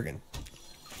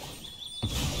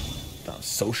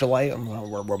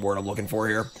socialite. What word I'm looking for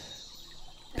here.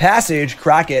 Passage,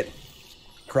 crack it.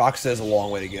 Croc says a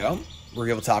long way to go. We're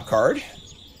gonna give a top card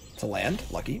to land.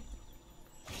 Lucky.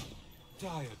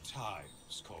 Dire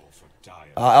times call for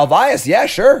dire. Alvias, yeah,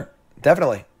 sure.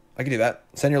 Definitely. I can do that.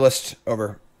 Send your list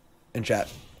over in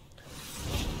chat.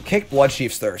 Kick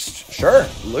Bloodchief's Thirst. Sure.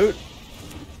 Loot.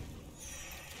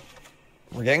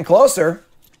 We're getting closer.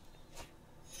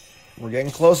 We're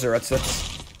getting closer. That's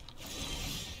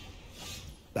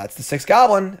the 6th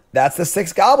goblin. That's the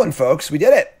 6th goblin, folks. We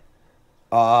did it.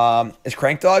 Is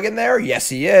Crank Dog in there? Yes,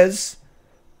 he is.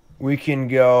 We can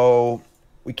go.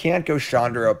 We can't go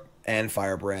Chandra and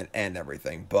Firebrand and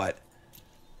everything, but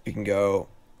we can go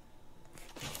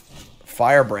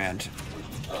Firebrand.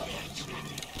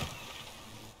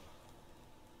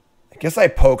 I guess I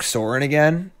poke Sorin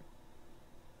again.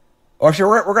 Oh, actually,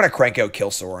 we're gonna Krenko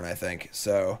kill Sorin, I think.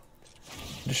 So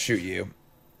just shoot you.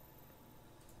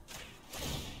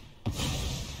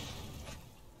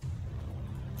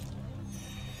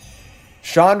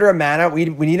 Chandra mana. We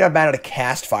need enough mana to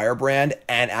cast Firebrand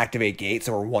and activate Gate,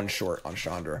 so we're 1 short on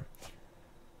Chandra.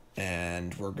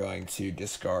 And we're going to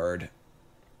discard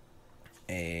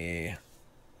a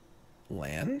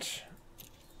land.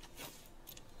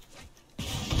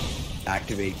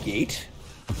 Activate Gate.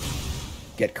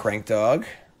 Get Crank Dog.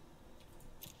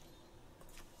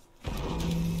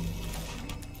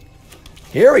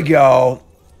 Here we go.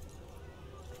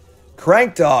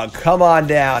 Crank Dog, come on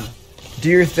down. Do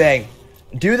your thing.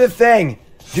 Do the thing.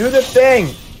 Do the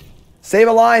thing. Save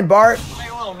a line, Bart.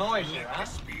 Make a little noise here, huh?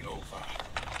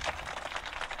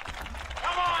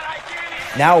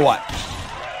 Now what?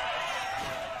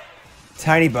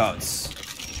 Tiny Bones.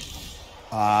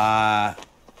 I've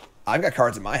got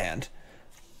cards in my hand.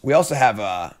 We also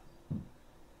have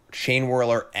Chain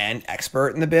Whirler and Expert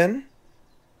in the bin.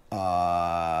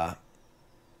 And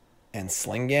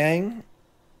Sling Gang.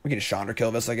 We can just Chandra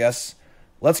kill this, I guess.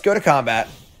 Let's go to combat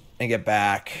and get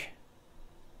back.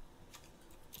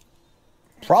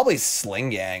 Probably Sling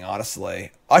Gang,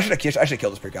 honestly. I should have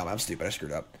killed this pre-combat. I'm stupid. I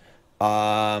screwed up.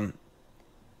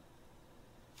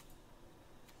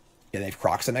 Yeah, they have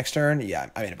Kroxa next turn. Yeah,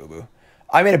 I made a boo-boo.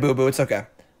 I made a boo-boo. It's okay.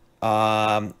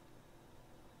 I'll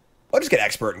just get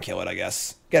Expert and kill it, I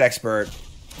guess. Get Expert.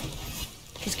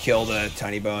 Just kill the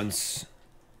Tiny Bones.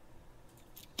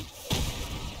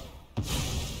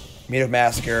 Meet of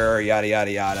Massacre, yada,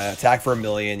 yada, yada. Attack for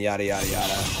 1,000,000, yada, yada,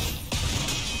 yada.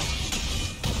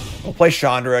 We'll play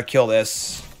Chandra, kill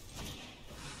this.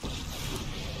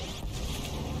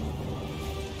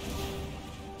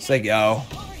 So they go.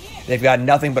 They've got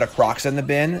nothing but a Kroxa in the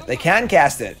bin. They can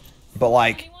cast it, but,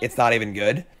 like, it's not even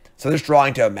good. So they're just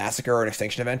drawing to a Massacre or an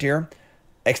Extinction Event here.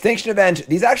 Extinction Event,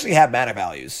 these actually have mana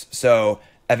values. So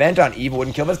Event on Evil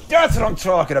wouldn't kill us. That's what I'm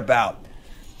talking about.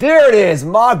 There it is,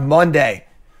 Mogg Monday.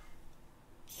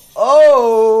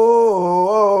 Oh.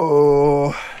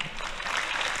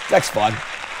 Deck's fun.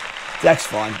 Deck's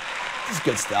fun. This is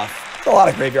good stuff. There's a lot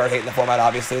of graveyard hate in the format,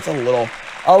 obviously. It's a little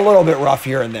bit rough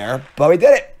here and there, but we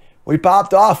did it. We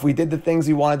popped off. We did the things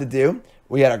we wanted to do.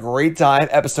 We had a great time.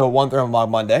 Episode 1 through Mogg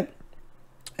Monday.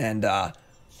 And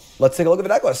let's take a look at the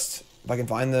deck list. If I can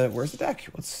find where's the deck?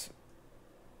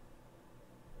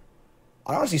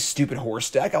 I don't want to see stupid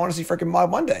horse deck. I want to see freaking Mogg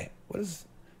Monday. What is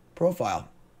profile?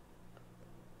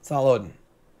 It's not loading.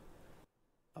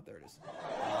 Oh, there it is.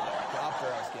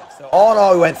 Gob-Pharaoh's gift. So all in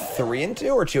all, we went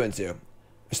 3-2 or 2-2?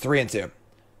 It's 3-2.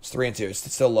 It's 3-2.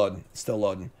 It's still loading. It's still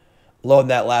loading. Loading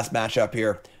that last matchup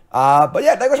here. But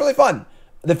yeah, that was really fun.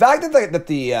 The fact that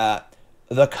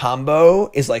the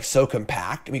combo is like so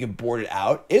compact and we can board it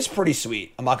out is pretty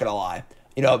sweet. I'm not gonna lie.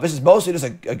 You know, this is mostly just a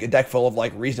deck full of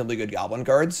like reasonably good goblin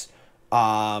cards.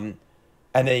 And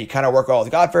then you kind of work all the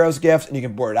Gob-Pharaoh's gifts and you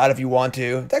can board it out if you want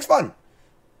to. Deck's fun.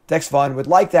 Deck's fun. Would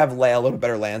like to have a little bit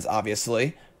better lands,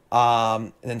 obviously.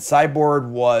 And then sideboard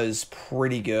was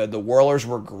pretty good. The Whirlers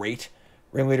were great.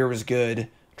 Ringleader was good.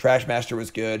 Trash Master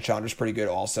was good. Chandra's pretty good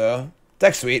also.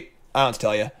 Deck's sweet. I don't have to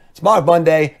tell you. It's Mogg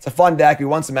Monday. It's a fun deck. We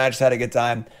won some matches, had a good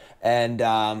time. And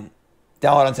download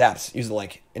on taps. Use the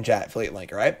link in chat. Affiliate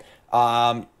link, all right?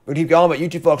 We'll keep going, but you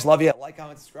two folks, love you. Like,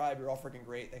 comment, subscribe. You're all freaking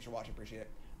great. Thanks for watching. Appreciate it.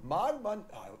 Mogg Monday.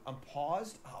 Oh, I'm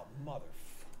paused. Oh, mother.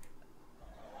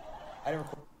 I didn't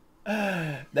record.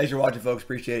 Thanks for watching, folks.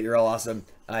 Appreciate it. You're all awesome.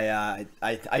 I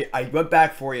went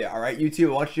back for you, all right? You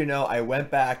two, I want you to know I went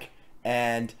back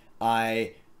and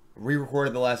I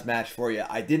re-recorded the last match for you.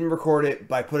 I didn't record it,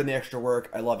 but I put in the extra work.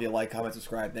 I love you. Like, comment,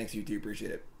 subscribe. Thanks, you two.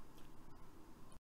 Appreciate it.